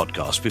this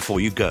podcast before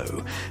you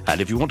go.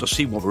 And if you want to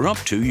see what we're up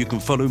to, you can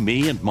follow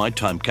me and My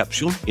Time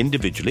Capsule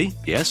individually.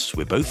 Yes,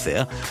 we're both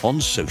there on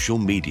social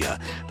media.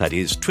 That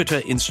is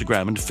Twitter,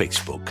 Instagram, and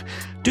Facebook.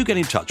 Do get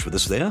in touch with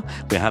us there.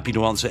 We're happy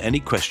to answer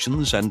any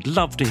questions and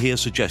love to hear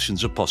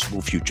suggestions of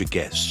possible future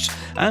guests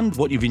and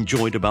what you've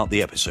enjoyed about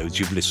the episodes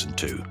you've listened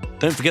to.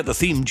 Don't forget the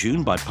theme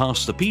tune by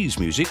Pass the Peas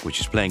music, which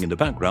is playing in the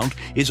background,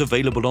 is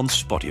available on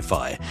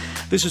Spotify.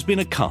 This has been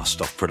a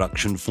cast-off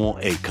production for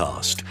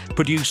Acast,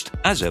 produced,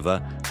 as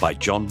ever, by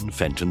John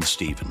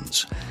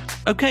Fenton-Stevens.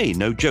 Okay,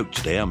 no joke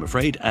today, I'm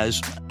afraid,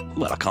 as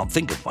Well, I can't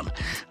think of one,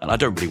 and I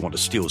don't really want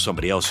to steal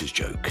somebody else's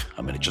joke.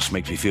 I mean, it just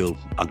makes me feel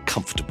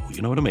uncomfortable,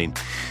 you know what I mean?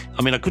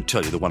 I mean, I could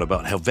tell you the one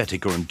about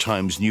Helvetica and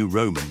Times New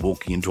Roman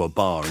walking into a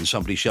bar and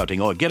somebody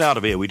shouting, "Oh, get out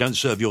of here, we don't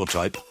serve your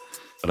type."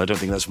 But I don't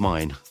think that's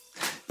mine.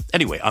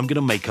 Anyway, I'm going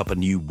to make up a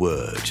new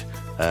word.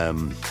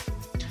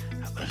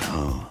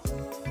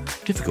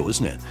 Difficult,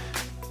 isn't it?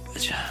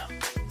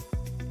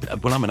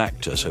 Well, I'm an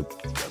actor, so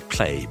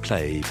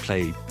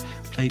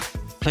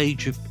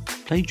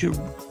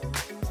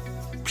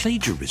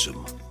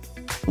plagiarism.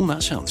 Oh,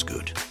 that sounds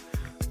good.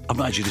 I've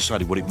not actually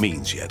decided what it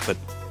means yet, but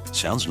it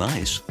sounds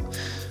nice.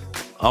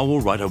 Oh,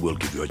 all right, I will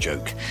give you a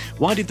joke.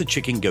 Why did the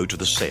chicken go to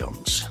the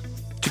séance?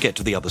 To get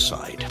to the other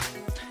side.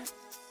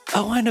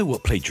 Oh, I know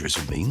what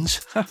plagiarism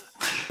means.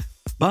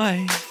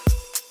 Bye.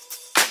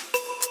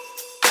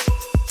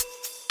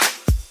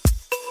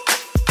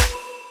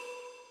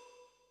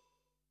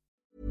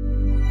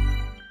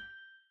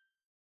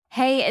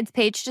 Hey, it's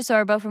Paige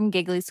DeSorbo from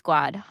Giggly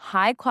Squad.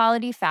 High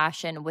quality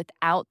fashion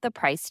without the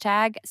price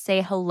tag.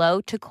 Say hello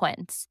to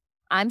Quince.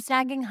 I'm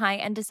snagging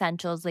high-end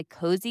essentials like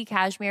cozy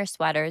cashmere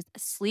sweaters,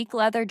 sleek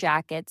leather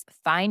jackets,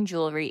 fine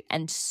jewelry,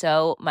 and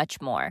so much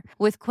more.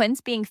 With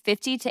Quince being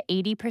 50 to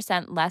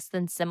 80% less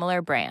than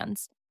similar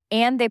brands.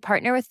 And they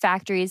partner with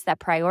factories that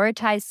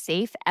prioritize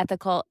safe,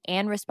 ethical,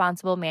 and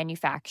responsible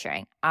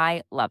manufacturing.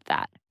 I love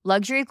that.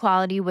 Luxury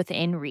quality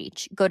within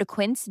reach. Go to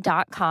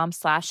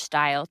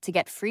quince.com/style to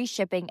get free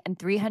shipping and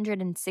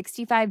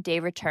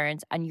 365-day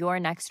returns on your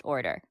next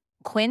order.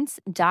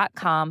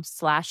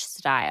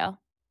 Quince.com/style.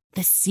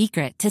 The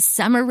secret to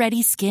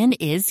summer-ready skin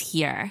is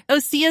here.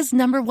 Osea's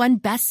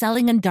 #1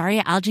 best-selling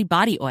Undaria Algae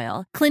Body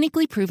Oil,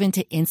 clinically proven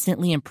to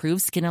instantly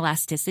improve skin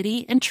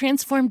elasticity and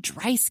transform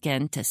dry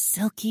skin to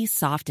silky,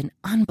 soft, and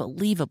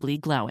unbelievably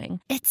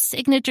glowing. Its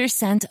signature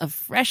scent of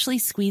freshly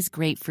squeezed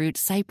grapefruit,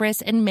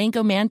 cypress, and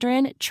mango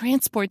mandarin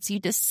transports you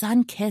to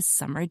sun-kissed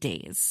summer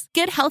days.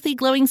 Get healthy,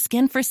 glowing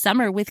skin for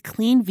summer with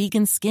clean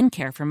vegan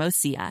skincare from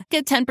Osea.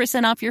 Get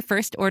 10% off your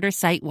first order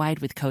site-wide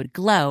with code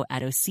GLOW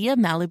at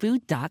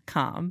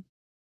OseaMalibu.com.